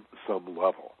on some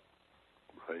level,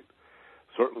 right?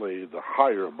 Certainly the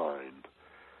higher mind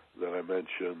that I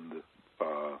mentioned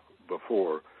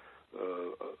before,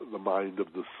 the mind of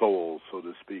the soul, so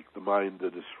to speak, the mind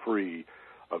that is free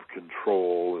of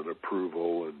control and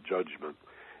approval and judgment,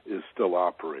 is still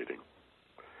operating.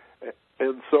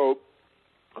 And so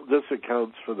this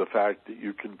accounts for the fact that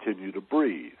you continue to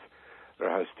breathe. There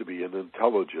has to be an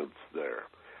intelligence there,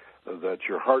 that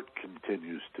your heart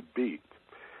continues to beat,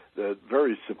 that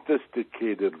very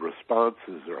sophisticated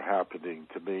responses are happening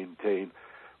to maintain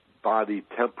body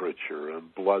temperature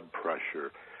and blood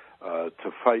pressure,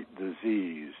 to fight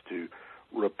disease, to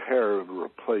repair and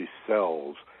replace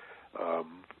cells.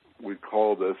 We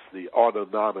call this the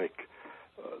autonomic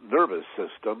nervous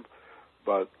system,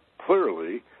 but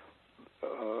clearly,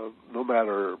 no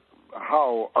matter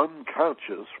how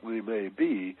unconscious we may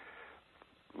be,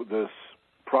 this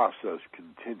process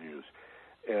continues.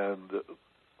 And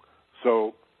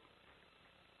so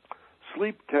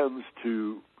sleep tends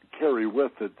to carry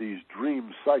with it these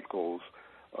dream cycles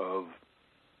of,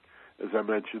 as I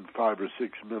mentioned, 5 or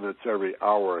 6 minutes every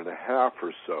hour and a half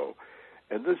or so.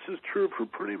 And this is true for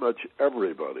pretty much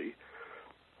everybody.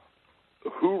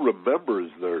 Who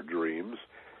remembers their dreams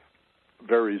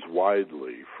varies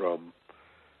widely from,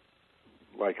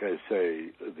 like I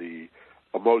say, the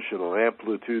emotional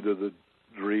amplitude of the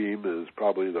dream is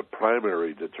probably the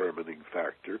primary determining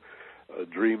factor.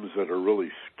 Dreams that are really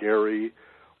scary,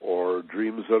 or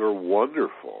dreams that are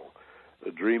wonderful,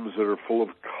 dreams that are full of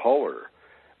color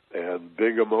and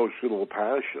big emotional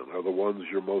passion are the ones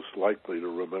you're most likely to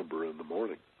remember in the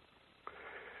morning.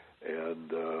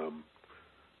 And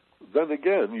then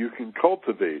again, you can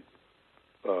cultivate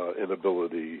an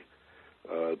ability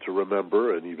to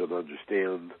remember and even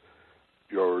understand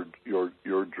your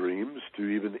dreams, to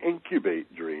even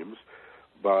incubate dreams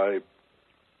by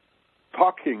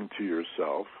talking to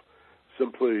yourself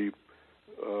simply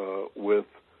with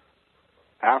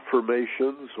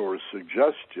affirmations or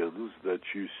suggestions that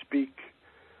you speak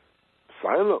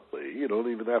silently. You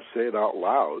don't even have to say it out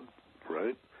loud,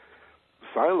 right?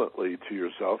 Silently to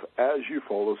yourself as you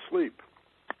fall asleep.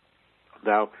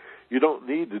 Now, you don't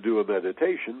need to do a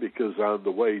meditation, because on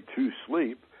the way to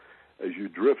sleep, as you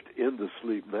drift into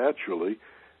sleep naturally,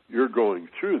 you're going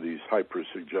through these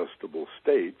hypersuggestible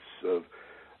states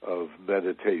of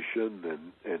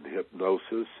meditation and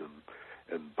hypnosis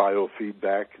and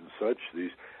biofeedback and such.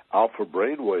 These alpha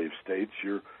brainwave states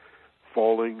you're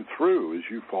falling through as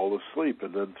you fall asleep,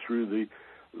 and then through the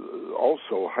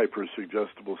also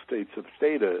hypersuggestible states of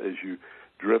theta as you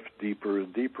drift deeper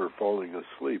and deeper, falling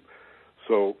asleep.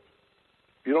 So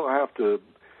you don't have to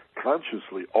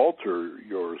consciously alter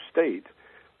your state.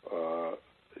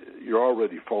 You're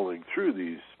already falling through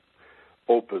these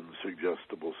open,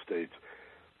 suggestible states.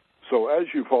 So as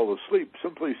you fall asleep,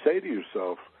 simply say to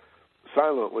yourself,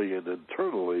 silently and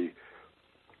internally,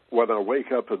 when I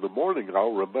wake up in the morning,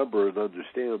 I'll remember and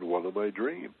understand one of my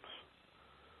dreams.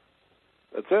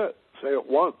 That's it. Say it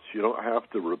once. You don't have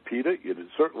to repeat it. You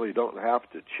certainly don't have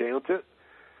to chant it.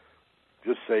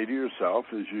 Just say to yourself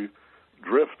as you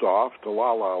drift off to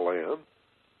La La Land,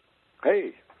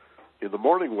 hey, in the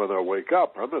morning when I wake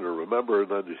up, I'm going to remember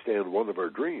and understand one of our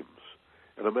dreams.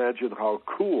 And imagine how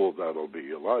cool that'll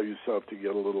be. Allow yourself to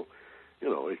get a little,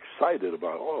 excited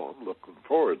about, I'm looking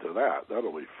forward to that.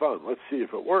 That'll be fun. Let's see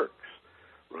if it works,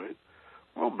 right?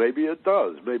 Well, maybe it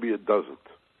does. Maybe it doesn't.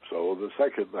 So the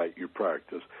second night you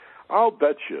practice, I'll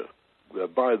bet you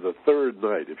that by the third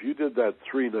night, if you did that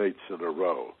 3 nights in a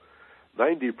row,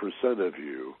 90% of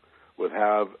you would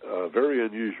have a very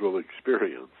unusual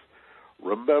experience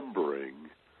remembering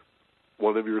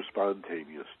one of your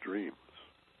spontaneous dreams.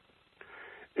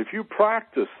 If you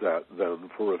practice that then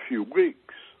for a few weeks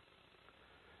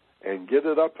and get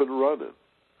it up and running,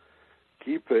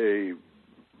 keep a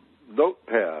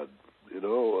notepad,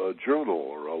 a journal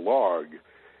or a log,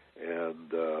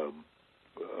 and a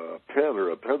pen or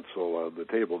a pencil on the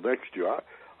table next to you,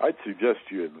 I'd suggest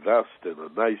you invest in a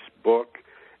nice book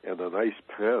and a nice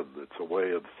pen. It's a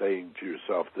way of saying to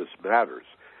yourself, this matters,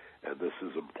 and this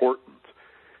is important.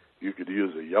 You could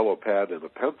use a yellow pad and a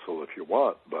pencil if you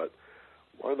want, but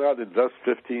why not invest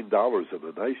 $15 in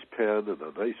a nice pen and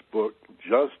a nice book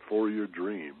just for your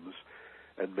dreams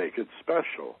and make it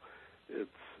special?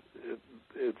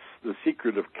 It's the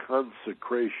secret of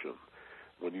consecration.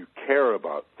 When you care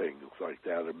about things like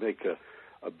that and make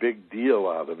a big deal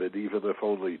out of it, even if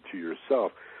only to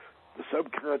yourself, the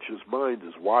subconscious mind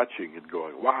is watching and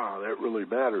going, wow, that really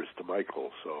matters to Michael,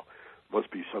 so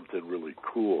must be something really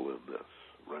cool in this,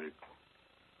 right?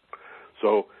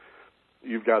 So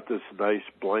you've got this nice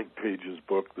blank pages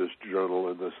book, this journal,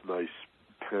 and this nice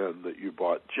pen that you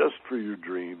bought just for your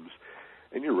dreams,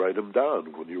 and you write them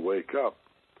down when you wake up.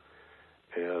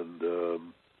 And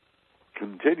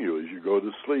continue as you go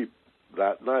to sleep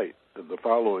that night and the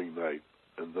following night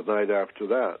and the night after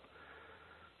that,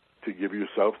 to give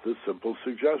yourself this simple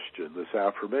suggestion, this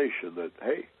affirmation that,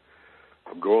 hey,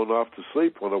 I'm going off to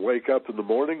sleep. When I wake up in the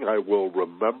morning, I will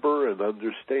remember and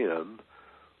understand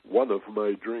one of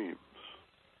my dreams.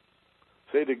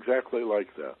 Say it exactly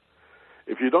like that.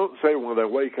 If you don't say, when I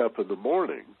wake up in the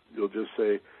morning, you'll just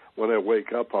say, when I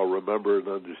wake up, I'll remember and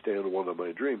understand one of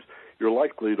my dreams. You're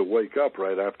likely to wake up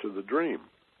right after the dream.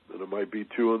 And it might be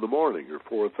 2 in the morning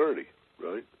or 4:30,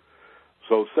 right?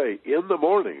 So say, in the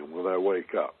morning when I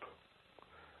wake up,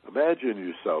 imagine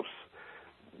yourself,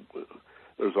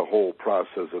 there's a whole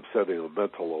process of setting a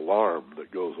mental alarm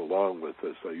that goes along with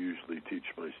this. I usually teach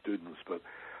my students, but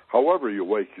however you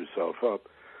wake yourself up,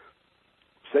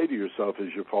 say to yourself as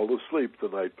you fall asleep the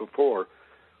night before,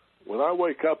 when I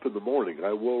wake up in the morning,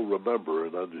 I will remember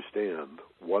and understand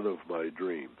one of my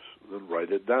dreams. And then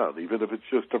write it down, even if it's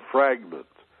just a fragment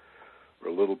or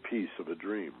a little piece of a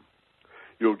dream.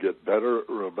 You'll get better at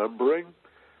remembering.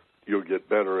 You'll get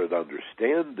better at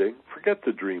understanding. Forget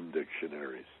the dream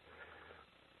dictionaries.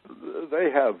 They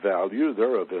have value.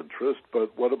 They're of interest.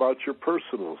 But what about your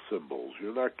personal symbols?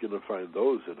 You're not going to find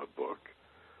those in a book,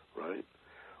 right?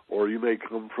 Or you may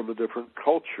come from a different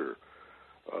culture,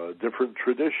 different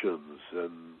traditions,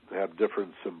 and have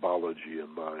different symbology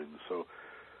in mind. So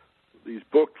these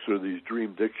books or these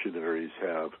dream dictionaries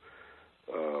have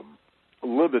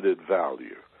limited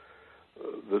value.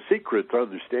 The secret to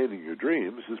understanding your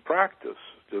dreams is practice.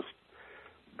 Just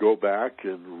go back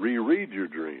and reread your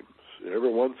dreams.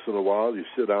 Every once in a while you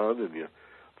sit down and you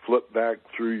flip back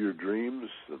through your dreams,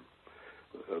 and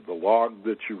the log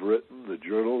that you've written, the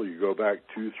journal, you go back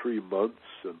 2-3 months,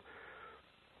 and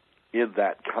in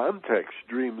that context,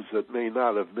 dreams that may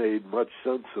not have made much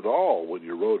sense at all when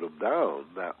you wrote them down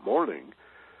that morning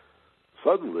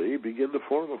suddenly begin to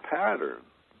form a pattern.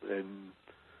 And,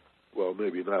 well,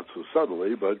 maybe not so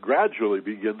suddenly, but gradually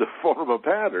begin to form a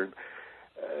pattern.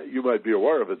 You might be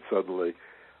aware of it suddenly,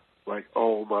 like,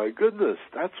 oh, my goodness,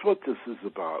 that's what this is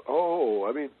about. Oh,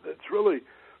 I mean, it's really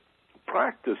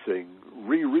practicing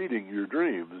rereading your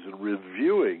dreams and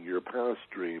reviewing your past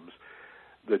dreams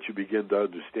that you begin to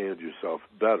understand yourself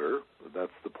better. And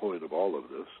that's the point of all of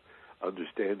this,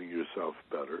 understanding yourself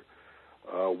better.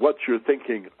 What you're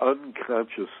thinking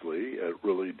unconsciously at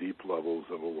really deep levels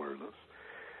of awareness.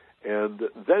 And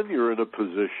then you're in a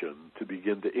position to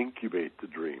begin to incubate the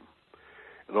dream.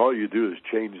 And all you do is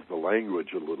change the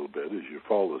language a little bit. As you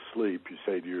fall asleep, you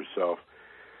say to yourself,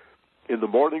 in the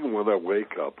morning when I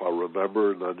wake up, I'll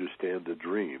remember and understand a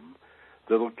dream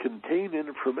that'll contain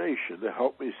information to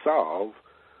help me solve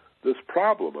this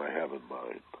problem I have in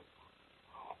mind.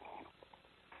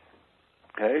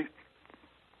 Okay?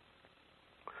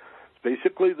 It's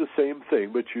basically the same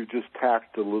thing, but you just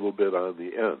tacked a little bit on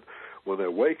the end. When I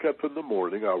wake up in the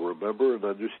morning, I'll remember and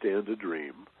understand a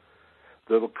dream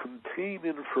that'll contain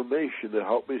information to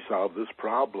help me solve this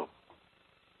problem.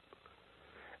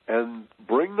 And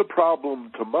bring the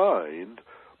problem to mind,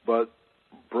 but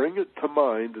bring it to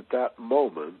mind at that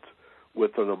moment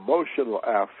with an emotional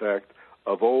affect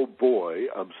of, oh boy,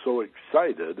 I'm so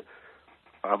excited,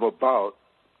 I'm about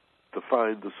to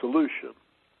find the solution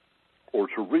or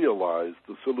to realize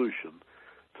the solution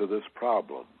to this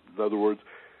problem. In other words,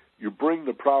 you bring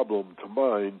the problem to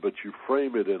mind, but you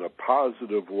frame it in a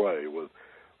positive way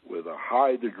with a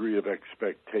high degree of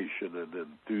expectation and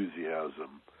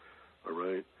enthusiasm, all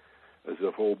right? As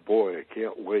if, oh boy, I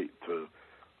can't wait to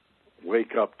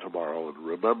wake up tomorrow and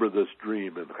remember this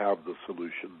dream and have the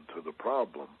solution to the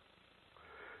problem.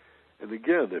 And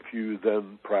again, if you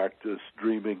then practice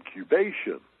dream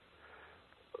incubation,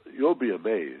 you'll be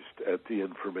amazed at the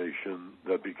information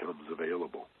that becomes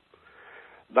available.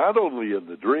 Not only in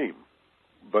the dream,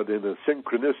 but in a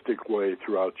synchronistic way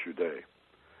throughout your day.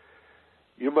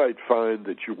 You might find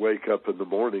that you wake up in the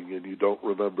morning and you don't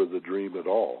remember the dream at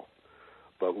all.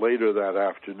 But later that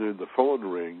afternoon, the phone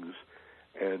rings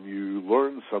and you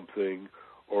learn something,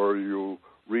 or you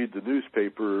read the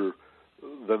newspaper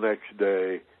the next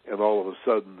day, and all of a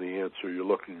sudden the answer you're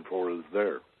looking for is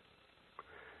there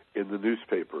in the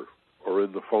newspaper or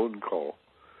in the phone call.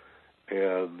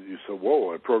 And you say,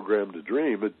 whoa, I programmed a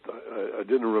dream. I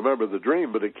didn't remember the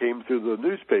dream, but it came through the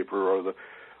newspaper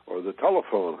or the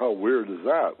telephone. How weird is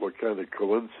that? What kind of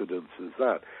coincidence is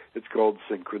that? It's called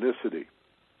synchronicity.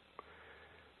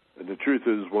 And the truth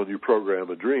is, when you program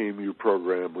a dream, you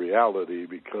program reality,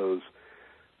 because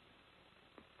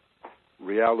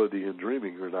reality and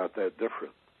dreaming are not that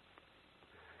different.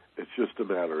 It's just a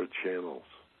matter of channels.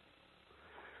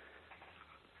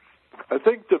 I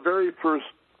think the very first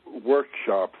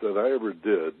workshop that I ever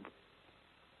did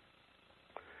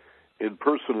in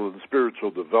personal and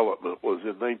spiritual development was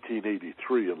in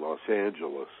 1983 in Los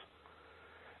Angeles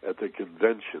at the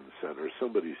convention center.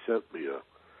 Somebody sent me a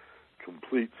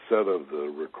complete set of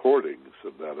the recordings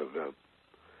of that event.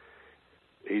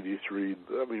 83,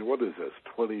 I mean, what is this,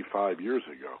 25 years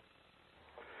ago.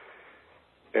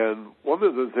 And one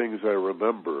of the things I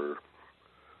remember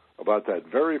about that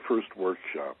very first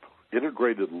workshop,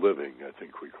 integrated living, I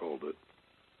think we called it,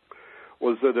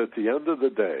 was that at the end of the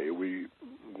day, we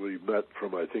met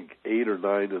from, I think, 8 or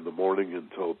 9 in the morning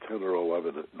until 10 or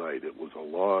 11 at night. It was a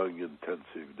long,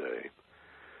 intensive day,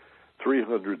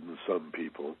 300 and some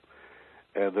people.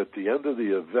 And at the end of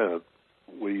the event,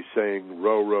 we sang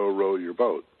Row, Row, Row Your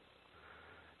Boat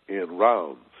in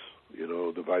rounds,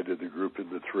 divided the group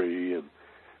into 3, and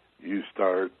you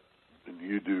start and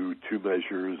you do 2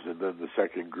 measures, and then the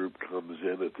second group comes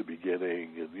in at the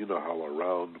beginning, and you know how a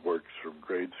round works from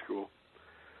grade school.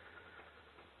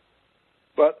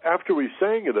 But after we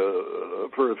sang it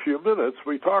for a few minutes,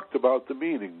 we talked about the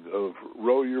meaning of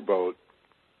row your boat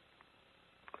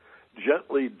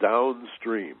gently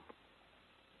downstream.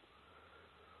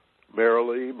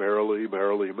 Merrily, merrily,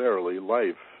 merrily, merrily,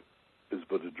 life is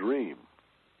but a dream.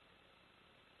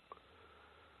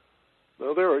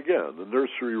 Now there again, the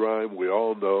nursery rhyme we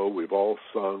all know, we've all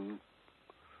sung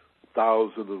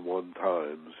 1,001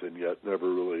 times, and yet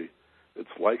never really, it's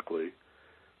likely,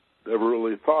 never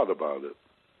really thought about it.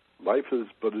 Life is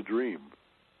but a dream.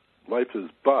 Life is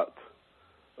but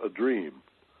a dream.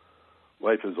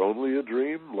 Life is only a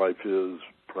dream. Life is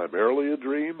primarily a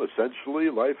dream.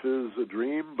 Essentially, life is a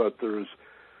dream, but there's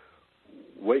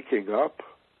waking up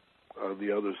on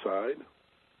the other side.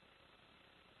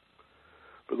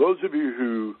 For those of you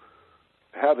who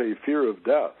have a fear of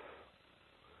death,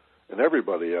 and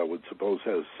everybody, I would suppose,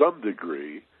 has some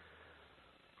degree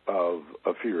of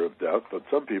a fear of death, but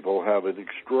some people have an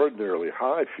extraordinarily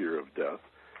high fear of death.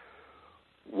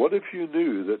 What if you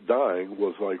knew that dying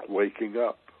was like waking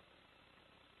up?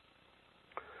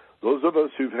 Those of us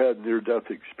who've had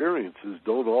near-death experiences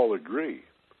don't all agree,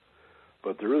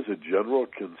 but there is a general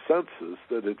consensus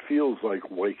that it feels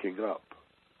like waking up.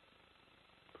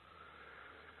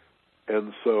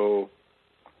 And so,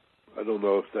 I don't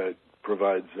know if that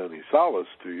provides any solace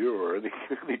to you or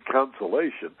any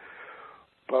consolation,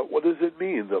 but what does it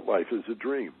mean that life is a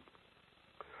dream?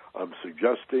 I'm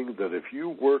suggesting that if you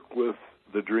work with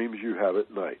the dreams you have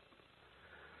at night,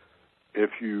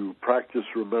 if you practice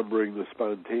remembering the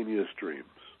spontaneous dreams,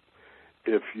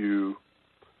 if you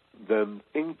then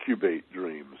incubate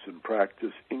dreams and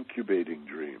practice incubating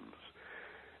dreams,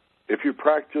 if you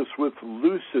practice with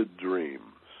lucid dreams,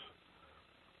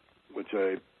 which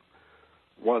I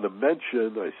want to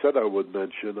mention, I said I would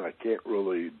mention, I can't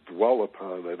really dwell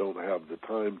upon, I don't have the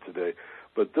time today,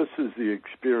 but this is the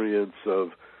experience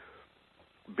of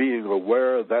being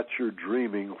aware that you're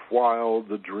dreaming while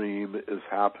the dream is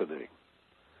happening.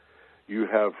 You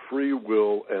have free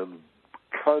will and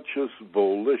conscious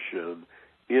volition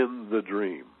in the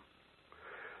dream.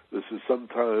 This is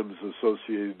sometimes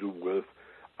associated with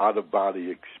out-of-body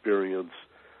experience,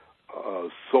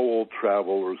 soul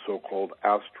travel, or so-called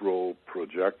astral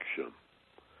projection.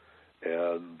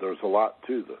 And there's a lot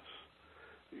to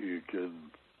this. You can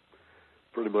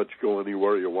pretty much go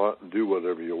anywhere you want and do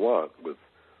whatever you want with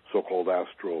so-called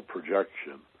astral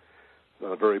projection.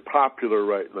 Not very popular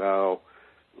right now.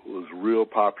 It was real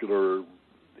popular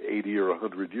 80 or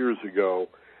 100 years ago.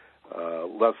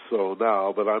 Less so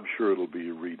now, but I'm sure it'll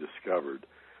be rediscovered.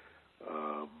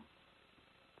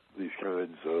 These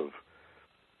kinds of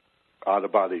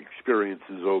out-of-body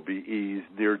experiences, OBEs,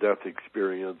 near-death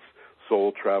experience,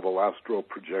 soul travel, astral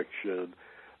projection,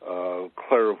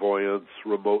 clairvoyance,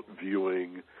 remote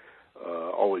viewing,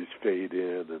 always fade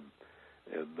in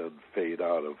and then fade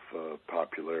out of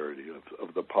popularity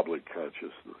of the public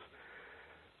consciousness.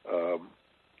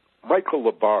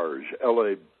 Michael Labarge,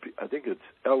 I think it's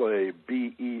Laberge,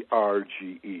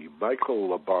 Michael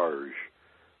Labarge,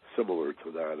 similar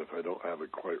to that if I don't have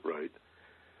it quite right,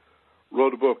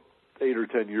 wrote a book 8 or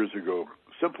 10 years ago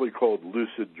simply called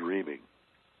Lucid Dreaming,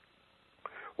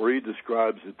 where he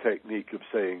describes the technique of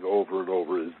saying over and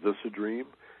over, is this a dream?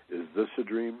 Is this a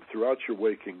dream? Throughout your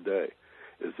waking day.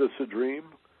 Is this a dream?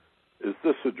 Is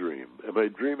this a dream? Am I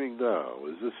dreaming now?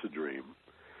 Is this a dream?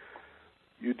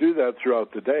 You do that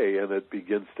throughout the day, and it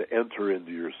begins to enter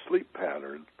into your sleep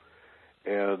pattern,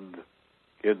 and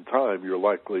in time you're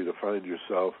likely to find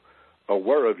yourself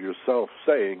aware of yourself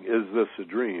saying, is this a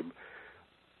dream?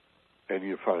 And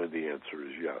you find the answer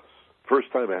is yes.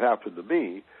 First time it happened to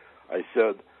me, I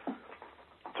said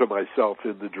to myself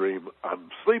in the dream, I'm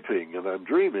sleeping and I'm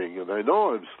dreaming, and I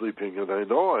know I'm sleeping and I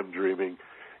know I'm dreaming,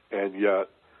 and yet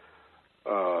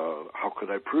how could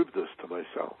I prove this to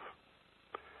myself?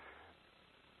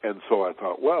 And so I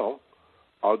thought, well,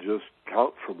 I'll just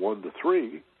count from 1 to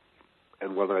 3,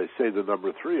 and when I say the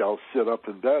number 3, I'll sit up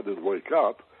in bed and wake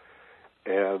up,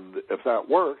 and if that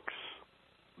works,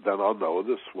 then I'll know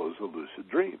this was a lucid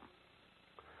dream.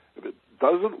 If it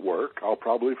doesn't work, I'll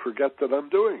probably forget that I'm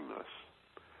doing this.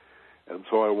 And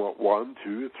so I went 1,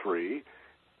 2, 3,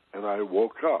 and I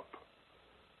woke up,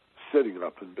 sitting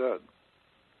up in bed.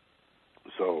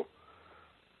 So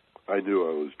I knew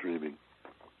I was dreaming.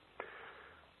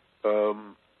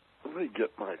 Let me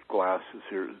get my glasses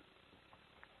here.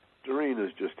 Doreen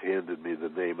has just handed me the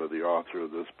name of the author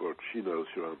of this book. She knows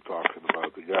who I'm talking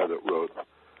about, the guy that wrote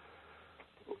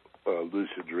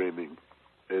Lucid Dreaming.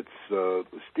 It's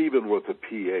Stephen with a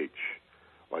P-H,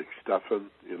 like Stephen,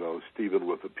 Stephen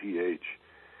with a P-H.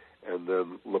 And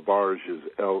then LaBarge is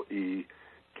L-E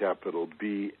capital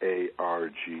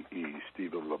B-A-R-G-E,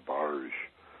 Stephen LaBarge.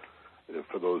 And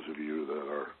for those of you that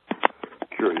are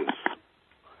curious,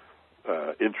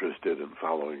 interested in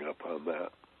following up on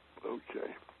that.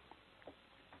 Okay.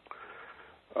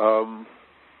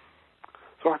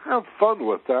 So I have fun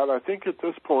with that. I think at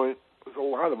this point, there's a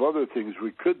lot of other things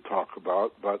we could talk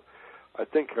about, but I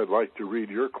think I'd like to read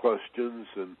your questions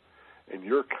and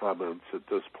your comments at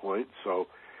this point. So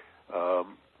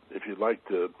if you'd like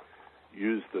to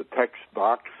use the text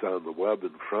box on the web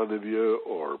in front of you,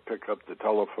 or pick up the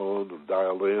telephone and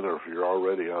dial in, or if you're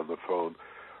already on the phone,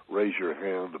 raise your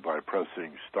hand by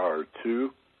pressing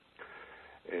 *2,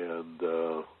 and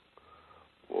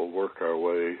we'll work our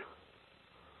way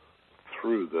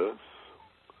through this.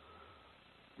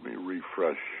 Let me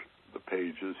refresh the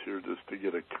pages here just to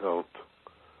get a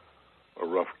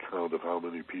rough count of how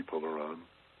many people are on.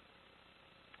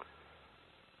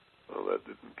 Well, that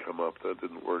didn't come up. That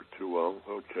didn't work too well.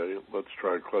 Okay, let's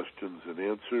try questions and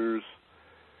answers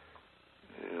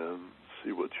and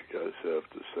see what you guys have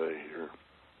to say here.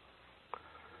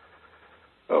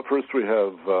 First we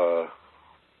have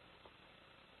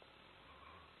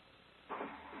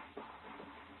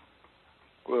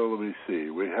well, let me see.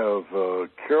 We have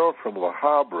Carol from La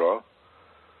Habra.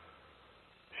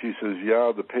 She says,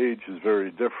 yeah, the page is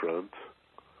very different.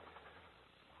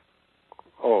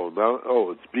 Oh,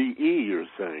 it's B-E you're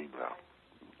saying now.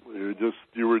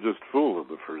 You were just fooling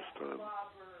the first time.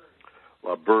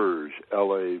 LaBerge,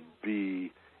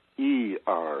 L-A-B-E-R-G-E,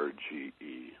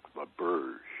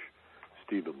 LaBerge,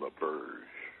 Stephen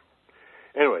LaBerge.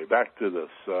 Anyway, back to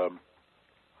this.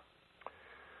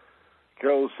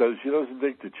 Carol says she doesn't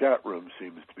think the chat room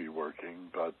seems to be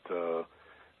working, but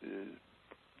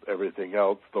everything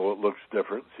else, though it looks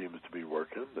different, seems to be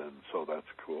working, and so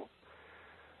that's cool.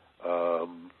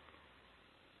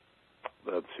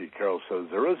 Let's see, Carol says,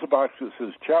 there is a box that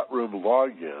says chat room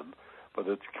login, but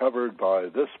it's covered by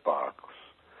this box.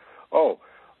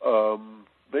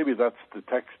 Maybe that's the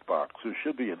text box. There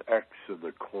should be an X in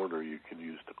the corner you can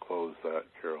use to close that,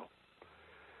 Carol.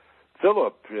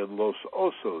 Philip in Los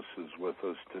Osos is with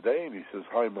us today, and he says,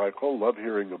 hi, Michael, love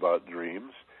hearing about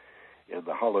dreams. In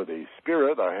the holiday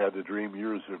spirit, I had a dream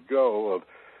years ago of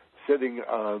sitting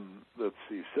on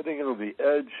the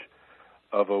edge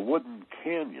of a wooden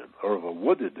canyon, or of a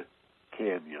wooded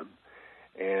canyon,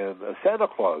 and a Santa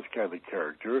Claus kind of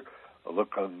character,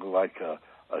 looking like a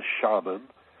shaman,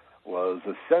 was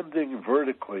ascending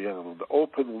vertically on an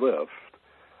open lift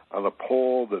on a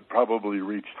pole that probably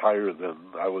reached higher than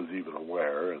I was even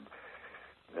aware, and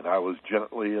I was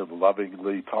gently and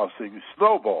lovingly tossing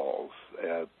snowballs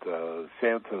at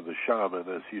Santa the shaman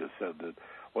as he ascended.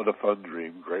 What a fun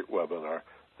dream. Great webinar.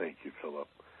 Thank you, Philip.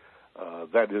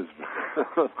 That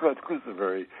was a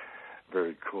very,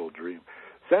 very cool dream.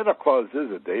 Santa Claus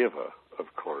is a deva,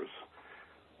 of course,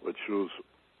 which was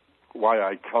why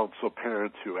I counsel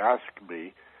parents who ask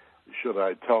me, should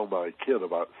I tell my kid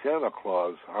about Santa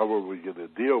Claus? How are we going to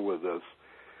deal with this?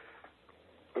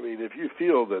 I mean, if you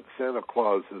feel that Santa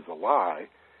Claus is a lie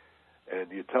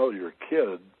and you tell your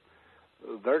kid,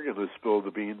 they're going to spill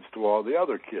the beans to all the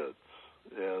other kids.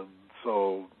 And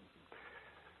so,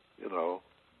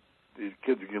 these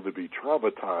kids are going to be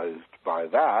traumatized by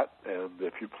that. And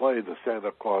if you play the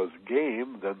Santa Claus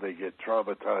game, then they get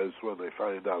traumatized when they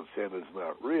find out Santa's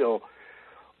not real.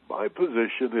 My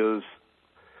position is,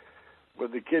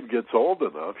 when the kid gets old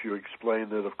enough, you explain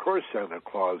that, of course, Santa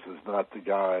Claus is not the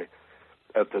guy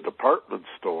at the department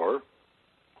store.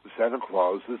 Santa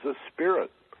Claus is a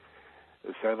spirit.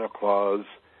 Santa Claus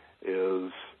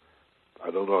is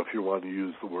I don't know if you want to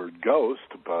use the word ghost,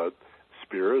 but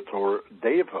spirit or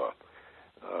deva,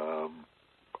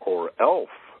 or elf,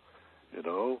 you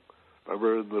know.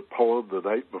 Remember in the poem, The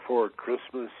Night Before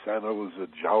Christmas, Santa was a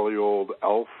jolly old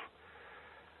elf.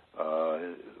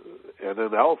 And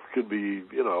an elf can be,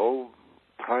 you know,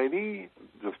 tiny,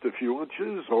 just a few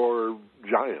inches, or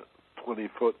giant,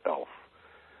 20-foot elf.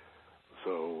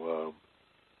 So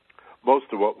most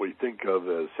of what we think of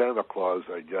as Santa Claus,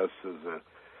 I guess, is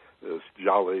this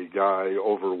jolly guy,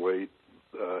 overweight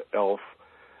elf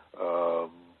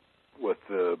with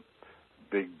the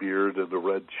big beard and the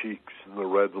red cheeks and the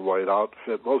red and white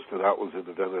outfit. Most of that was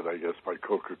invented, I guess, by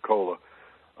Coca-Cola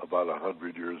about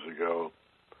 100 years ago.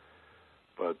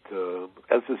 But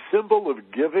as a symbol of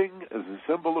giving, as a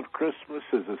symbol of Christmas,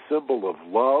 as a symbol of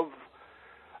love,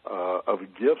 of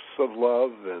gifts of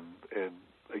love, and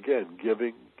again,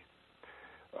 giving,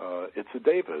 it's a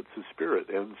deva, it's a spirit,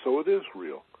 and so it is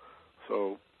real.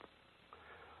 So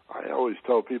I always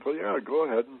tell people, yeah, go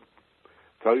ahead and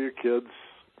tell your kids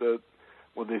that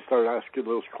when they start asking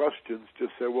those questions,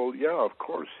 just say, well, yeah, of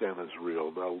course Santa's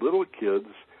real. Now, little kids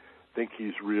think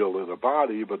he's real in a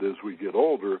body, but as we get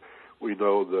older, we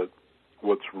know that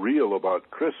what's real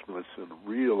about Christmas and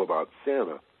real about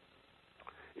Santa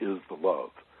is the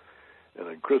love. And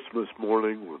on Christmas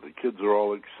morning, when the kids are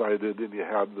all excited and you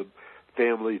have the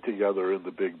family together in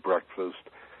the big breakfast,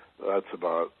 that's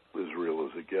about as real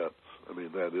as it gets. I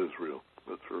mean, that is real.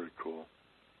 That's very cool.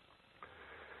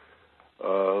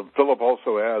 Philip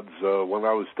also adds, when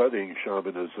I was studying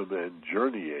shamanism and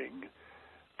journeying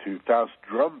to fast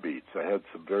drum beats, I had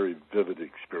some very vivid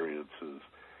experiences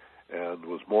and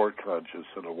was more conscious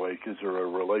and awake. Is there a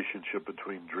relationship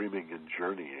between dreaming and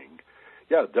journeying?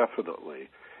 Yeah, definitely.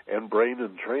 And brain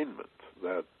entrainment.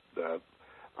 That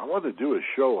I want to do a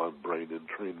show on brain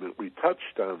entrainment. We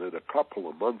touched on it a couple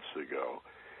of months ago,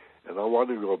 and I want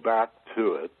to go back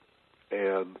to it.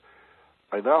 And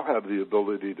I now have the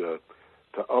ability to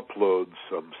upload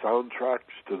some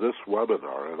soundtracks to this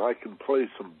webinar, and I can play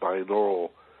some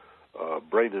binaural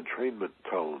brain entrainment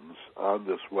tones on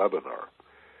this webinar.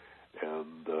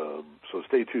 And so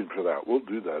stay tuned for that. We'll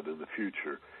do that in the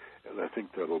future, and I think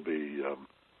that'll be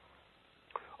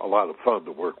a lot of fun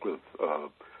to work with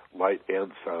light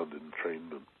and sound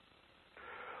entrainment.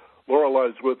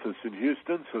 Lorelai's with us in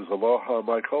Houston, says, aloha,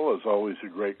 Michael. As always, a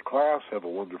great class. Have a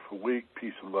wonderful week.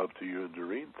 Peace and love to you and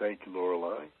Doreen. Thank you,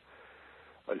 Lorelai.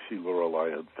 I see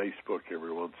Lorelai on Facebook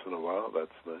every once in a while.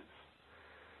 That's nice.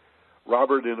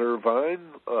 Robert in Irvine,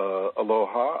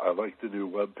 aloha. I like the new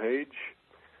webpage.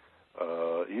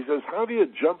 He says, how do you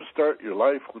jumpstart your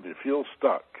life when you feel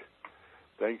stuck?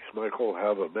 Thanks, Michael.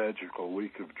 Have a magical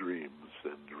week of dreams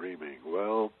and dreaming.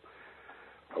 Well,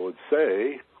 I would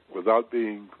say, without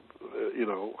being,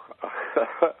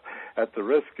 at the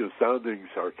risk of sounding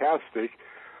sarcastic,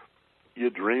 you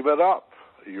dream it up.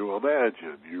 You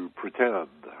imagine. You pretend.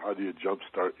 How do you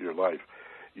jumpstart your life?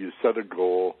 You set a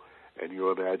goal, and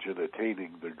you imagine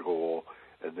attaining the goal,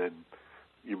 and then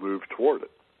you move toward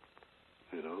it.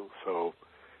 So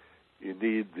you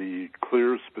need the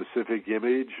clear, specific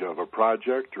image of a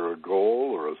project or a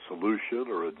goal or a solution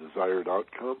or a desired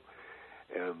outcome,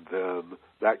 and then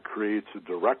that creates a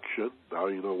direction. Now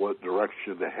you know what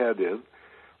direction to head in.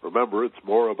 Remember, it's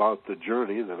more about the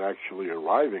journey than actually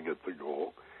arriving at the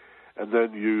goal. And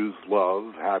then use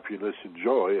love, happiness, and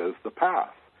joy as the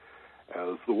path,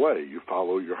 as the way. You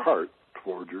follow your heart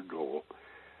toward your goal.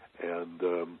 And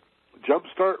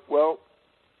jumpstart, well,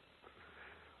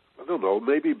 I don't know,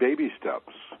 maybe baby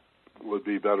steps would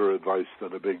be better advice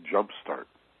than a big jump start.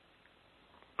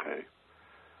 Okay?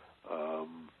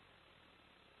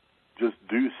 Just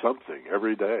do something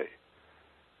every day.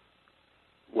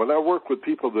 When I work with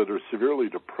people that are severely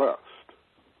depressed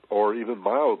or even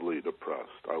mildly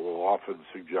depressed, I will often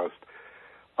suggest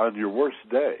on your worst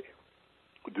day,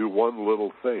 do one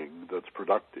little thing that's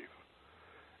productive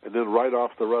and then write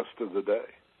off the rest of the day.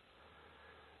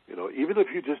 Even if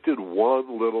you just did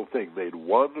one little thing, made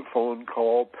one phone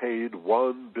call, paid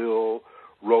one bill,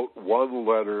 wrote one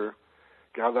letter,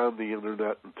 got on the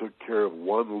internet and took care of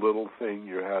one little thing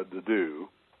you had to do,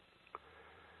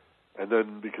 and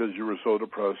then because you were so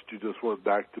depressed, you just went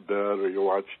back to bed or you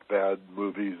watched bad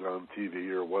movies on TV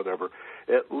or whatever,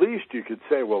 at least you could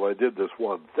say, well, I did this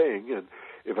one thing, and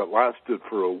if it lasted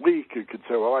for a week, you could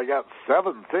say, well, I got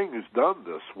 7 things done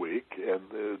this week, and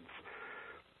it's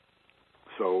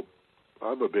so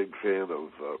I'm a big fan of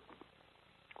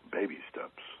baby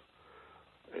steps,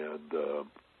 and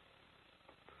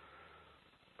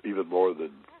even more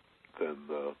than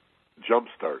jump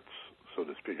starts, so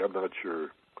to speak. I'm not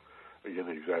sure, again,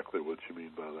 exactly what you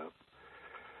mean by that.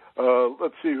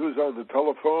 Let's see who's on the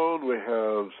telephone. We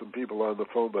have some people on the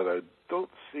phone, but I don't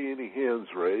see any hands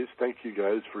raised. Thank you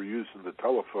guys for using the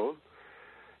telephone.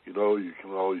 You know, you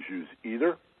can always use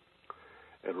either.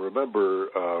 And remember,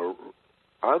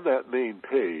 on that main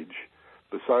page,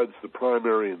 besides the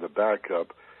primary and the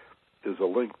backup, is a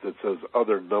link that says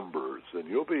other numbers, and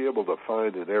you'll be able to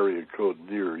find an area code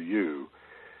near you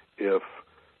if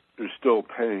you're still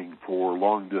paying for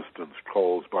long-distance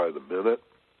calls by the minute,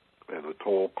 and a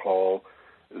toll call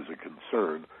is a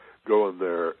concern. Go in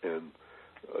there and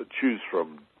choose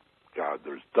from,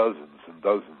 there's dozens and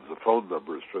dozens of phone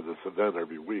numbers for this event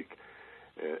every week.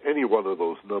 Any one of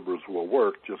those numbers will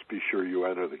work. Just be sure you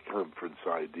enter the conference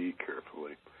ID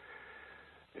carefully.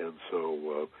 And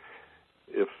so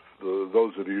if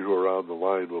those of you who are on the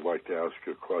line would like to ask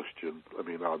a question,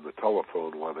 on the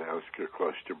telephone want to ask a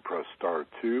question, press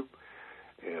 *2.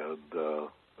 And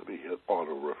let me hit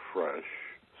auto-refresh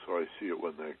so I see it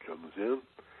when that comes in.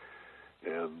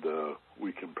 And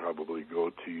we can probably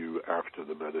go to you after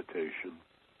the meditation.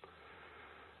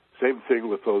 Same thing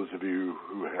with those of you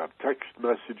who have text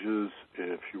messages.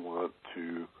 If you want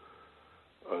to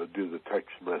do the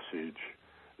text message,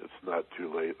 it's not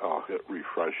too late. I'll hit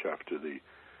refresh after the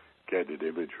guided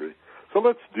imagery. So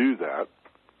let's do that.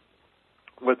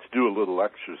 Let's do a little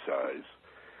exercise,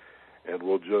 and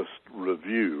we'll just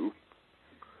review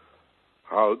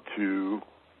how to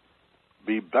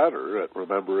be better at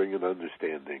remembering and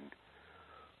understanding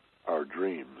our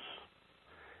dreams.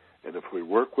 And if we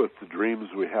work with the dreams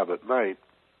we have at night,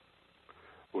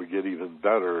 we get even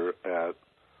better at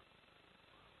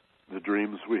the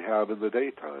dreams we have in the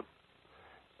daytime.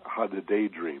 How to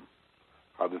daydream,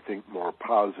 how to think more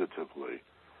positively,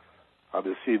 how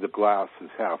to see the glass as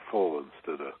half full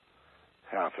instead of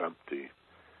half empty.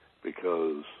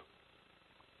 Because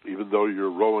even though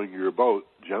you're rowing your boat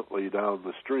gently down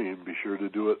the stream, be sure to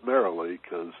do it merrily,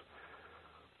 because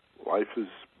life is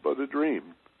but a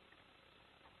dream.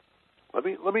 Let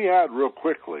me add real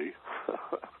quickly,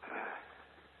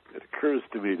 it occurs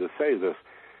to me to say this,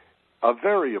 a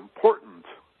very important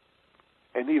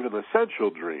and even essential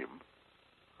dream.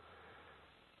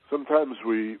 Sometimes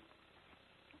we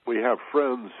have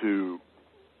friends who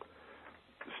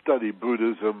study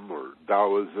Buddhism or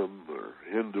Taoism or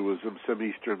Hinduism, some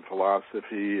Eastern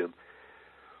philosophy, and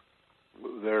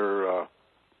they're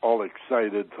all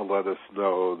excited to let us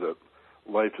know that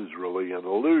life is really an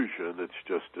illusion, it's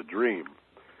just a dream.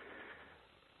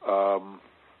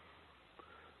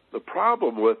 The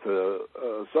problem with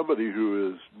somebody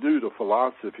who is new to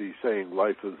philosophy saying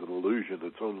life is an illusion,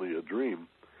 it's only a dream,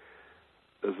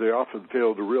 is they often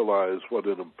fail to realize what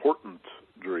an important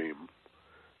dream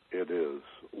it is,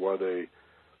 what a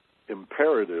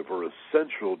imperative or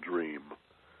essential dream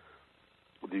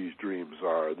these dreams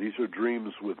are. These are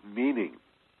dreams with meaning.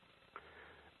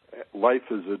 Life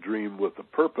is a dream with a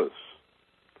purpose.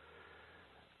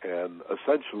 And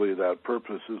essentially that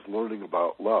purpose is learning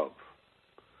about love.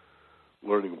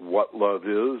 Learning what love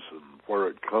is and where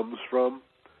it comes from,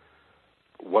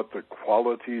 what the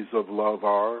qualities of love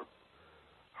are,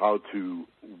 how to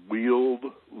wield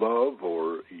love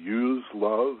or use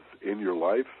love in your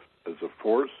life as a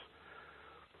force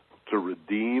to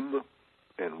redeem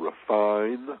and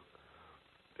refine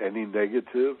any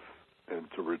negative and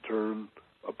to return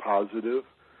a positive,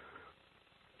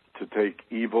 to take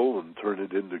evil and turn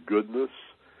it into goodness,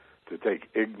 to take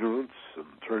ignorance and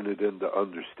turn it into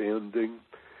understanding.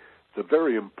 It's a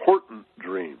very important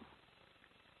dream.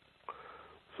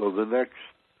 So the next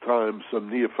time some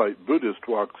neophyte Buddhist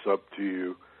walks up to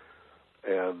you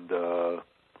and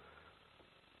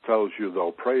tells you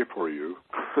they'll pray for you,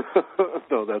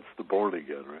 no, that's the born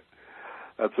again, right?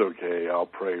 That's okay, I'll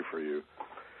pray for you.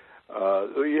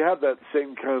 You have that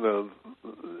same kind of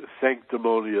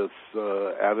sanctimonious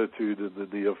attitude in the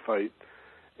neophyte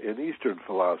in Eastern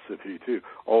philosophy, too.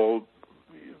 Oh,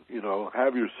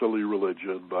 have your silly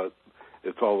religion, but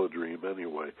it's all a dream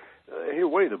anyway. Hey,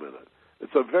 wait a minute.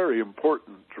 It's a very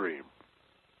important dream.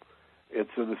 It's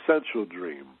an essential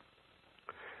dream.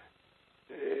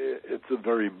 It's a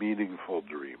very meaningful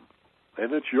dream.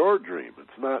 And it's your dream.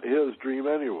 It's not his dream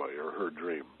anyway, or her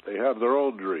dream. They have their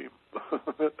own dream.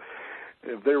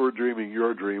 If they were dreaming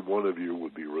your dream, one of you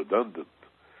would be redundant.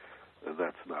 And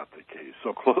that's not the case.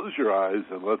 So close your eyes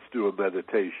and let's do a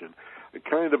meditation. A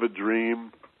kind of a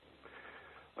dream,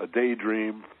 a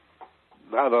daydream,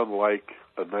 not unlike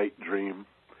a night dream.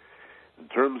 In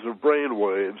terms of brain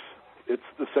waves, it's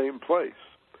the same place.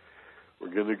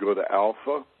 We're going to go to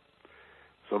alpha.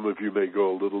 Some of you may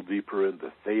go a little deeper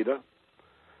into theta,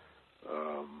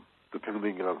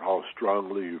 depending on how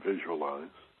strongly you visualize.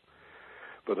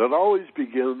 But it always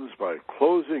begins by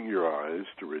closing your eyes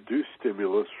to reduce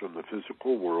stimulus from the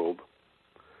physical world,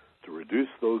 to reduce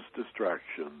those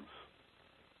distractions,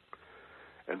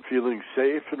 and feeling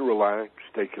safe and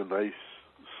relaxed, take a nice,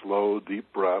 slow,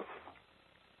 deep breath.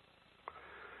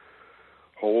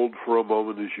 Hold for a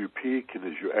moment as you peak, and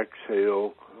as you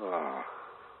exhale,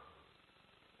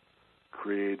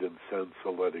 create and sense a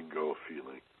letting go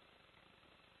feeling.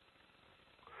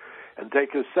 And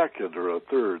take a second or a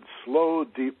third slow,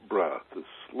 deep breath, as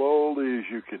slowly as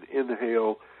you can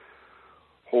inhale.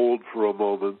 Hold for a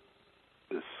moment,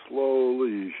 as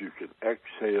slowly as you can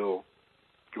exhale,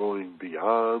 going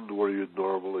beyond where you'd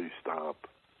normally stop.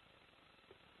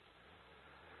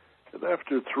 And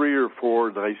after 3 or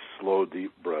 4 nice, slow,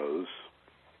 deep breaths,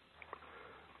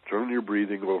 turn your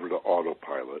breathing over to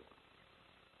autopilot.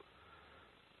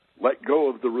 Let go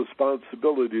of the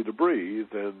responsibility to breathe,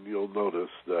 and you'll notice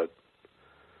that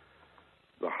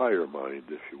the higher mind,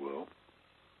 if you will,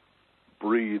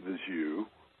 breathes you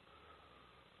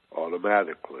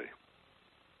automatically.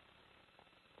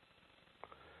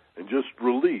 And just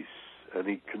release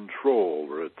any control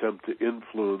or attempt to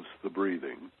influence the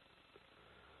breathing.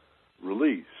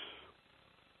 Release.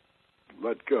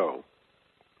 Let go.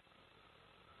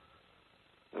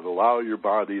 And allow your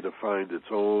body to find its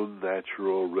own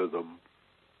natural rhythm.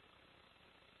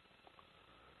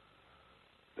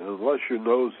 And unless your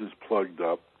nose is plugged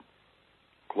up,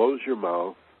 close your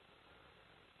mouth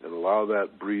and allow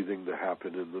that breathing to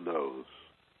happen in the nose.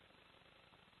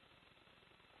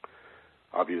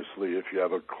 Obviously, if you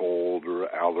have a cold or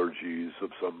allergies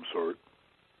of some sort,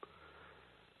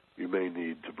 you may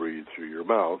need to breathe through your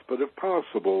mouth, but if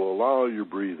possible, allow your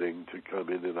breathing to come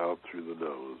in and out through the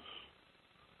nose.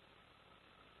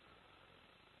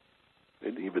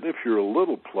 And even if you're a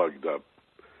little plugged up,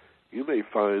 you may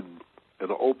find an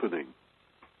opening.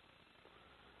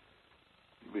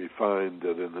 You may find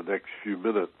that in the next few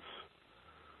minutes,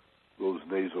 those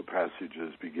nasal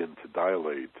passages begin to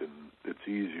dilate, and it's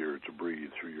easier to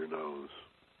breathe through your nose.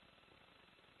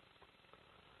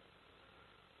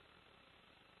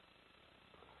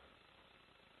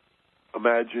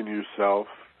 Imagine yourself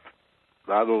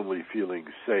not only feeling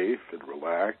safe and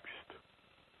relaxed,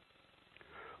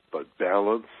 but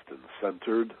balanced and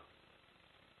centered,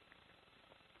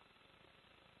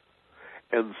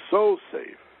 and so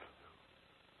safe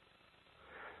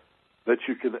that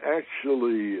you can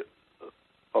actually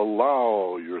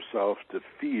allow yourself to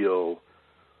feel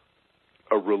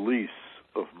a release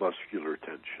of muscular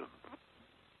tension.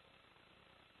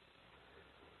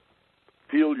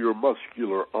 Feel your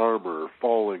muscular armor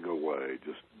falling away,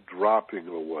 just dropping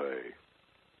away,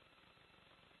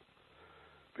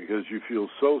 because you feel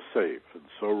so safe and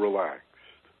so relaxed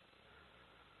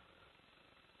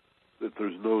that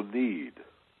there's no need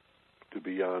to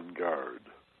be on guard.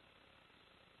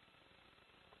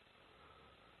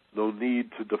 No need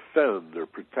to defend or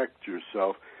protect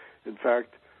yourself. In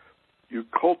fact, you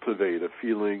cultivate a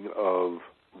feeling of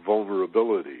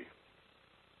vulnerability.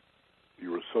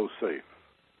 You are so safe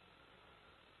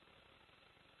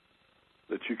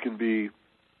that you can be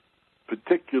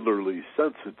particularly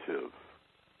sensitive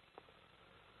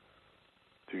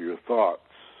to your thoughts,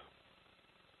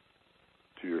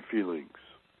 to your feelings.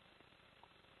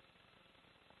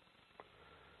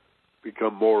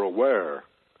 Become more aware,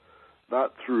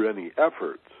 not through any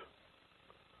effort,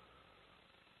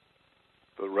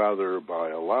 but rather by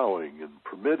allowing and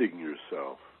permitting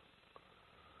yourself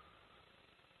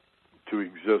to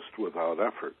exist without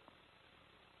effort.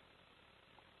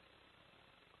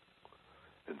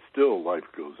 And still life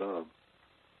goes on.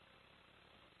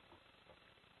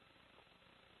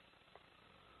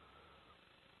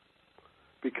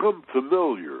 Become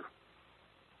familiar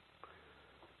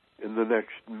in the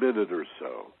next minute or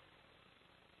so.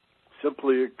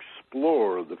 Simply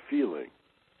explore the feeling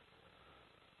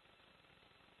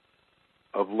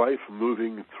of life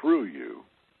moving through you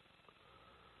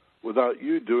without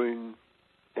you doing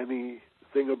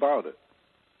anything about it.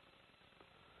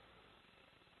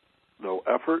 No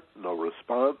effort, no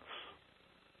response,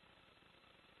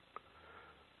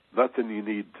 nothing you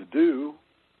need to do,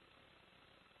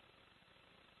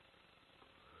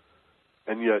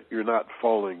 and yet you're not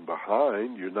falling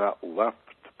behind, you're not left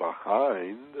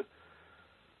behind.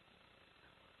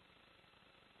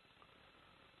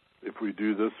 If we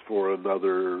do this for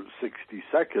another 60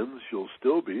 seconds, you'll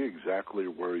still be exactly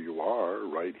where you are,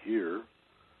 right here,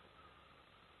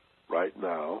 right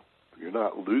now. You're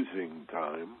not losing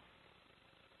time.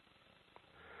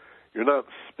 You're not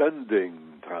spending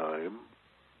time.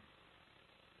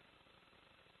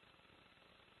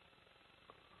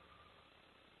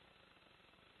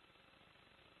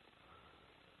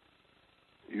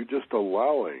 You're just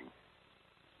allowing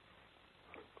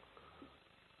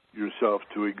yourself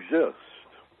to exist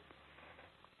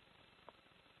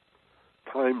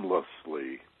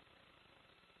timelessly,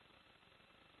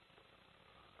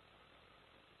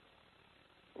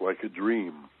 like a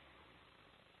dream.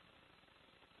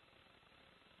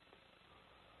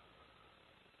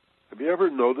 Have you ever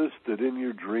noticed that in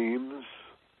your dreams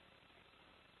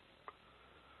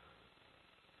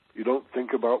you don't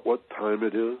think about what time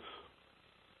it is?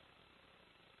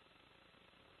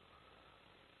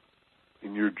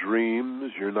 In your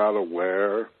dreams, you're not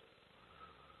aware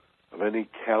of any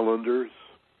calendars.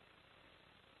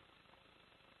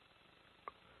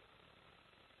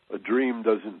 A dream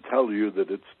doesn't tell you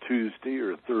that it's Tuesday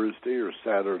or Thursday or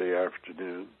Saturday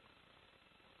afternoon.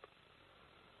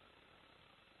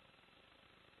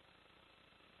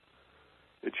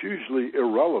 It's usually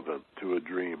irrelevant to a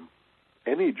dream.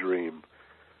 Any dream,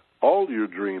 all your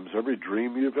dreams, every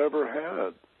dream you've ever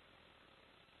had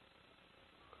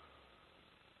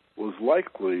was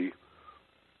likely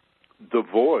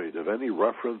devoid of any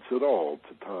reference at all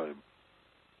to time.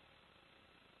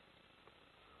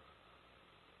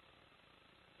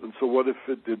 And so what if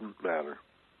it didn't matter?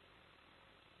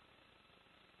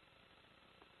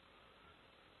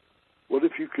 What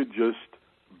if you could just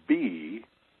be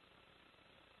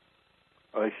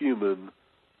a human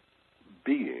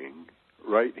being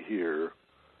right here,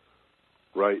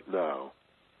 right now?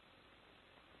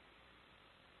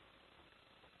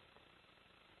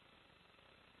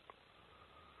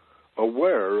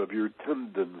 Aware of your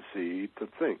tendency to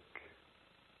think.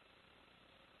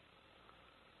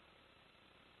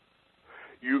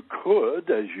 You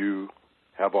could, as you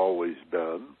have always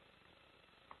been,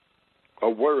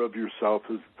 aware of yourself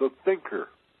as the thinker,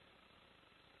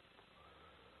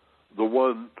 the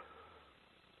one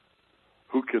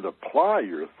who can apply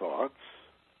your thoughts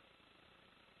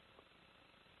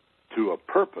to a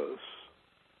purpose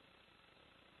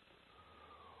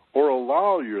or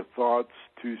allow your thoughts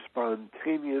to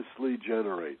spontaneously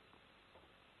generate.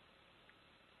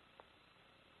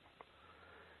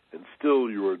 And still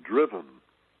you are driven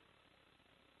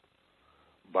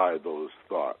by those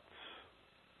thoughts,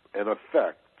 an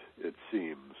effect, it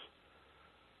seems,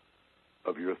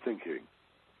 of your thinking.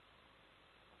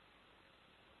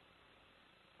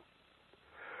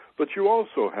 But you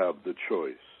also have the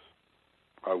choice,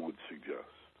 I would suggest,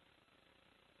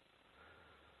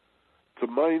 to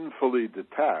mindfully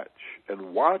detach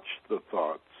and watch the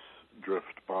thoughts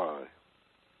drift by.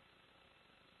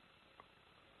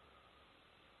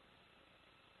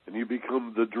 And you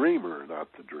become the dreamer, not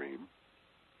the dream.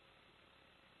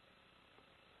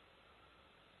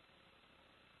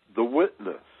 The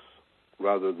witness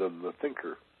rather than the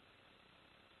thinker.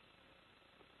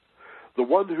 The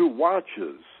one who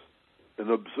watches and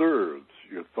observes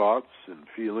your thoughts and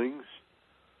feelings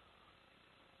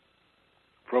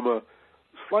from a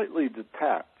slightly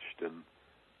detached and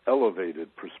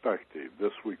elevated perspective.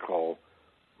 This we call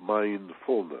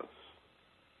mindfulness.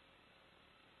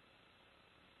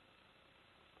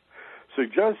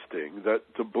 Suggesting that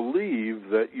to believe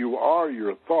that you are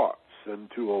your thoughts and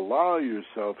to allow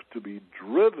yourself to be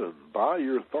driven by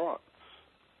your thoughts.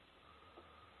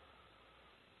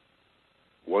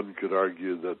 One could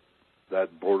argue that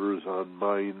that borders on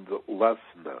mindlessness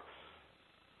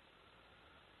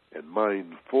and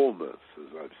mindfulness, as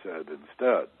I've said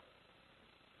instead,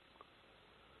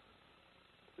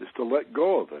 is to let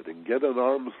go of it and get an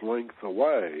arm's length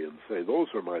away and say, those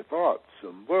are my thoughts,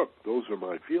 and look, those are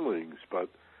my feelings, but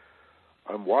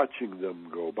I'm watching them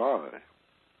go by.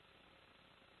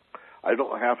 I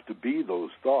don't have to be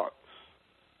those thoughts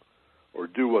or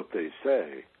do what they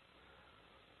say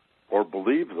or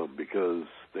believe them because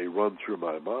they run through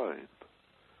my mind.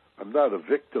 I'm not a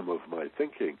victim of my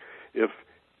thinking. If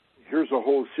here's a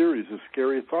whole series of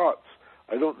scary thoughts,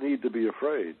 I don't need to be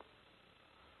afraid.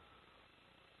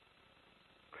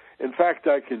 In fact,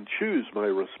 I can choose my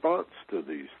response to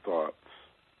these thoughts.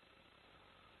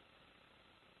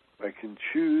 I can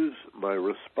choose my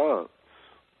response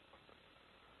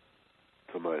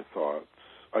to my thoughts.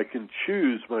 I can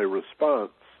choose my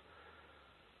response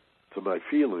to my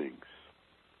feelings.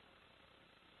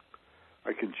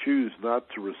 I can choose not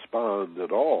to respond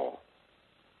at all,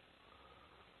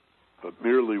 but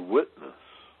merely witness,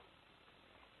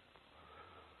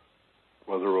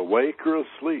 whether awake or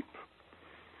asleep,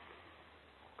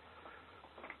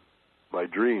 my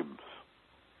dreams,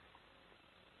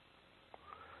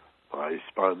 my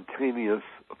spontaneous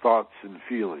thoughts and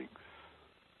feelings.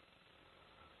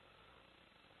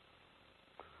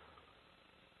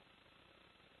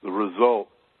 The result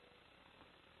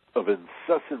of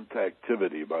incessant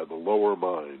activity by the lower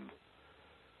mind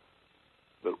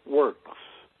that works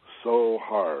so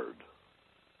hard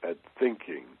at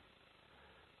thinking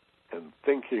and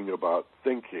thinking about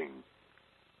thinking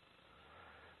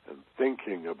and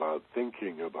thinking about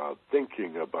thinking about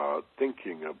thinking about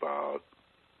thinking about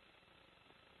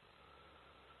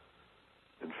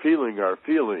and feeling our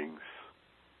feelings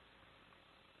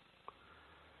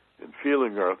and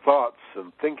feeling our thoughts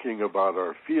and thinking about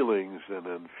our feelings and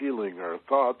then feeling our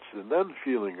thoughts and then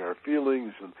feeling our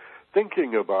feelings and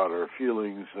thinking about our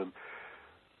feelings, and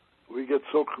we get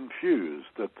so confused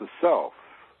that the self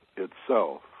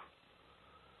itself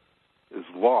is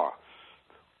lost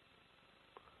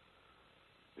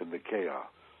in the chaos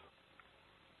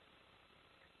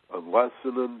unless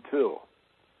and until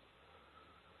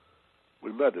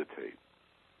we meditate.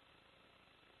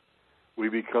 We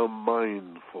become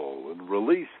mindful and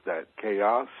release that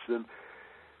chaos and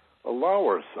allow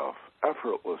ourselves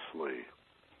effortlessly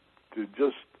to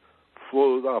just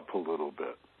float up a little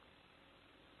bit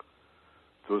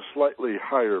to a slightly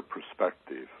higher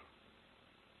perspective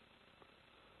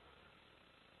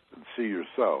and see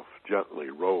yourself gently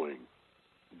rowing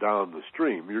down the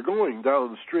stream. You're going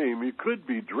downstream. You could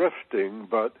be drifting,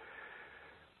 but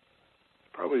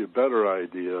probably a better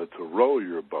idea to row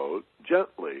your boat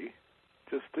gently,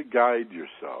 just to guide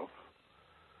yourself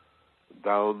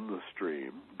down the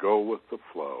stream. Go with the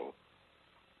flow.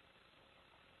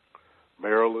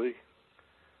 Merrily,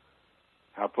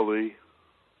 happily,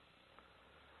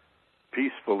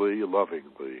 peacefully,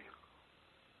 lovingly.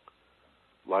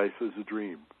 Life is a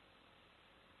dream.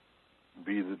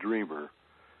 Be the dreamer,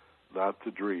 not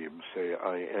the dream. Say,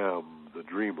 I am the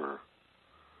dreamer.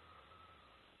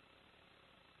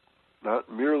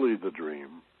 Not merely the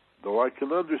dream, though I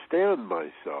can understand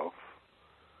myself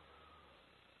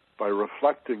by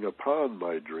reflecting upon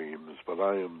my dreams, but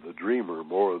I am the dreamer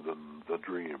more than the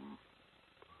dream.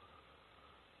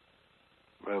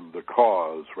 And the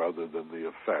cause rather than the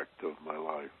effect of my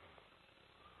life.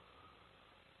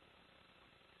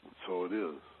 And so it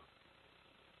is.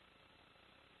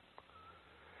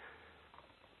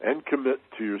 And commit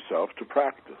to yourself to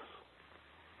practice.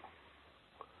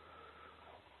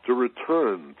 To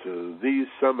return to these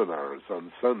seminars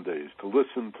on Sundays, to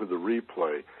listen to the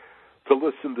replay, to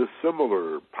listen to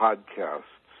similar podcasts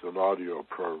and audio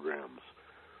programs,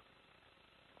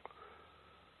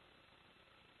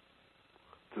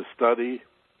 to study,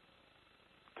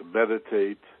 to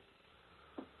meditate,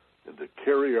 and to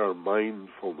carry our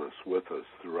mindfulness with us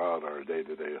throughout our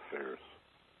day-to-day affairs.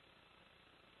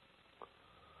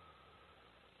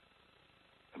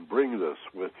 And bring this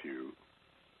with you,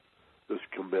 this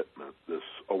commitment, this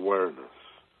awareness,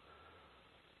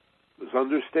 this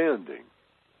understanding,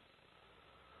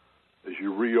 as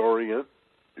you reorient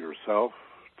yourself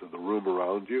to the room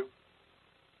around you,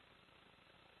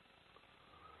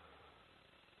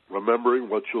 remembering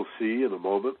what you'll see in a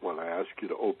moment when I ask you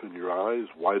to open your eyes,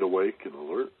 wide awake and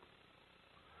alert,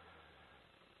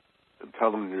 and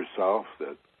telling yourself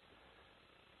that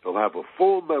you'll have a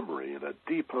full memory and a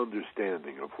deep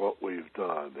understanding of what we've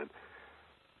done, and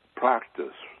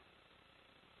practice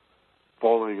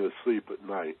falling asleep at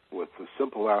night with the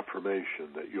simple affirmation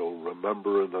that you'll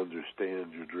remember and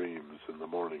understand your dreams in the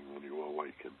morning when you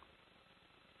awaken.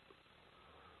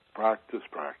 Practice,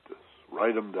 practice.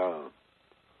 Write them down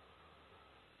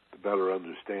to better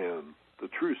understand the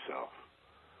true self,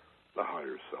 the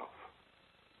higher self.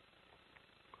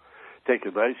 Take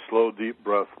a nice, slow, deep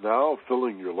breath now,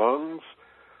 filling your lungs.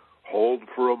 Hold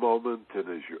for a moment, and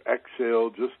as you exhale,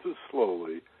 just as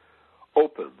slowly,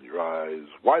 open your eyes,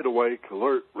 wide awake,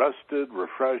 alert, rested,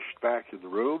 refreshed, back in the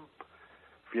room,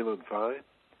 feeling fine,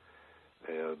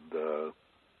 and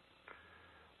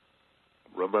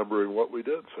remembering what we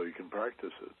did so you can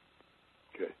practice it.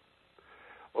 Okay.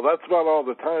 Well, that's about all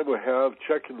the time we have.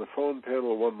 Checking the phone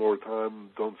panel one more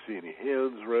time. Don't see any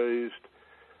hands raised.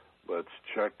 Let's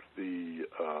check the,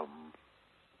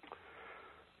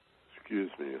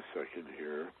 excuse me a second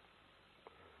here.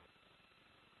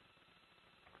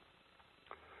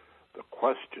 The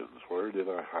questions. Where did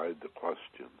I hide the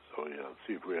questions? Oh, yeah.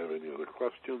 See if we have any other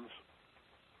questions.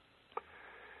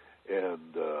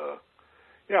 And,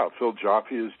 yeah, Phil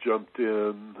Jaffe has jumped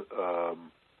in.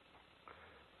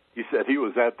 He said he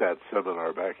was at that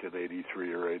seminar back in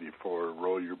 83 or 84,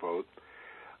 Row Your Boat.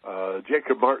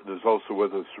 Jacob Martin is also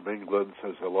with us from England,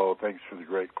 says hello. Thanks for the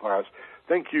great class.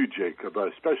 Thank you, Jacob. I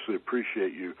especially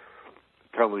appreciate you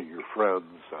telling your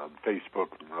friends on Facebook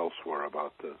and elsewhere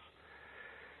about this.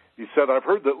 He said, I've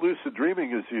heard that lucid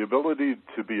dreaming is the ability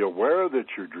to be aware that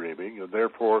you're dreaming and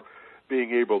therefore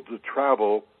being able to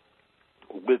travel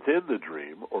within the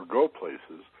dream or go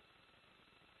places.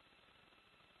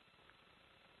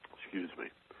 Excuse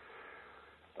me.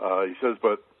 He says,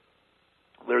 but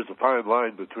there's a fine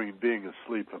line between being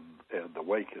asleep and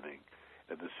awakening.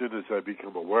 And as soon as I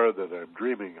become aware that I'm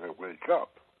dreaming, I wake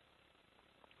up.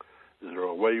 Is there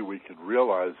a way we can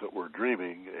realize that we're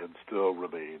dreaming and still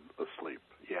remain asleep?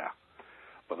 Yeah.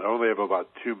 But I only have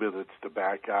about 2 minutes to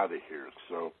back out of here.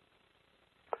 So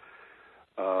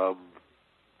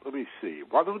let me see.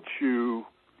 Why don't you,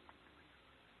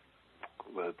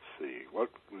 let's see,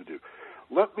 what can we do?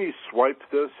 Let me swipe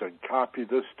this and copy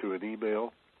this to an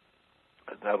email,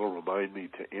 and that'll remind me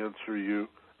to answer you.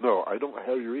 No, I don't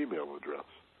have your email address.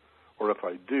 Or if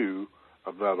I do,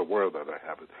 I'm not aware that I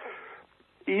have it.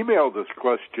 Email this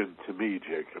question to me,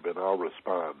 Jacob, and I'll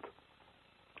respond.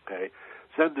 Okay?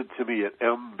 Send it to me at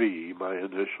MB, my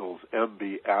initials,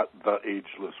 MB at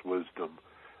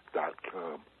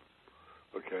theagelesswisdom.com.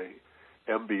 Okay?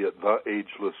 MB at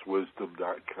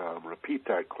theagelesswisdom.com. Repeat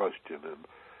that question, and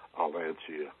I'll answer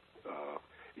you.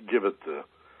 Give it the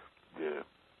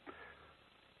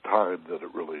time that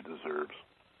it really deserves.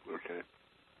 Okay?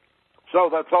 So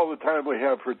that's all the time we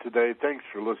have for today. Thanks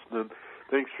for listening.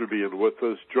 Thanks for being with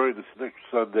us. Join us next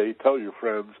Sunday. Tell your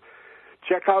friends.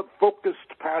 Check out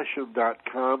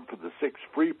FocusedPassion.com for the 6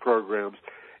 free programs.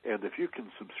 And if you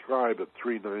can subscribe at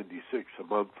 $3.96 a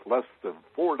month, less than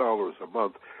 $4 a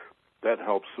month, that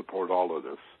helps support all of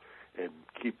this and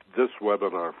keep this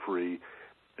webinar free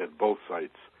and both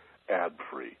sites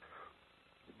ad-free.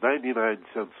 99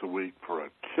 cents a week for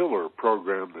a killer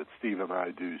program that Steve and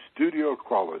I do, studio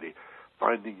quality,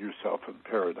 finding yourself in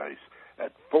paradise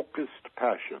at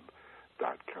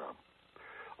FocusedPassion.com.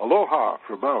 Aloha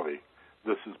from Maui.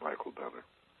 This is Michael Benner.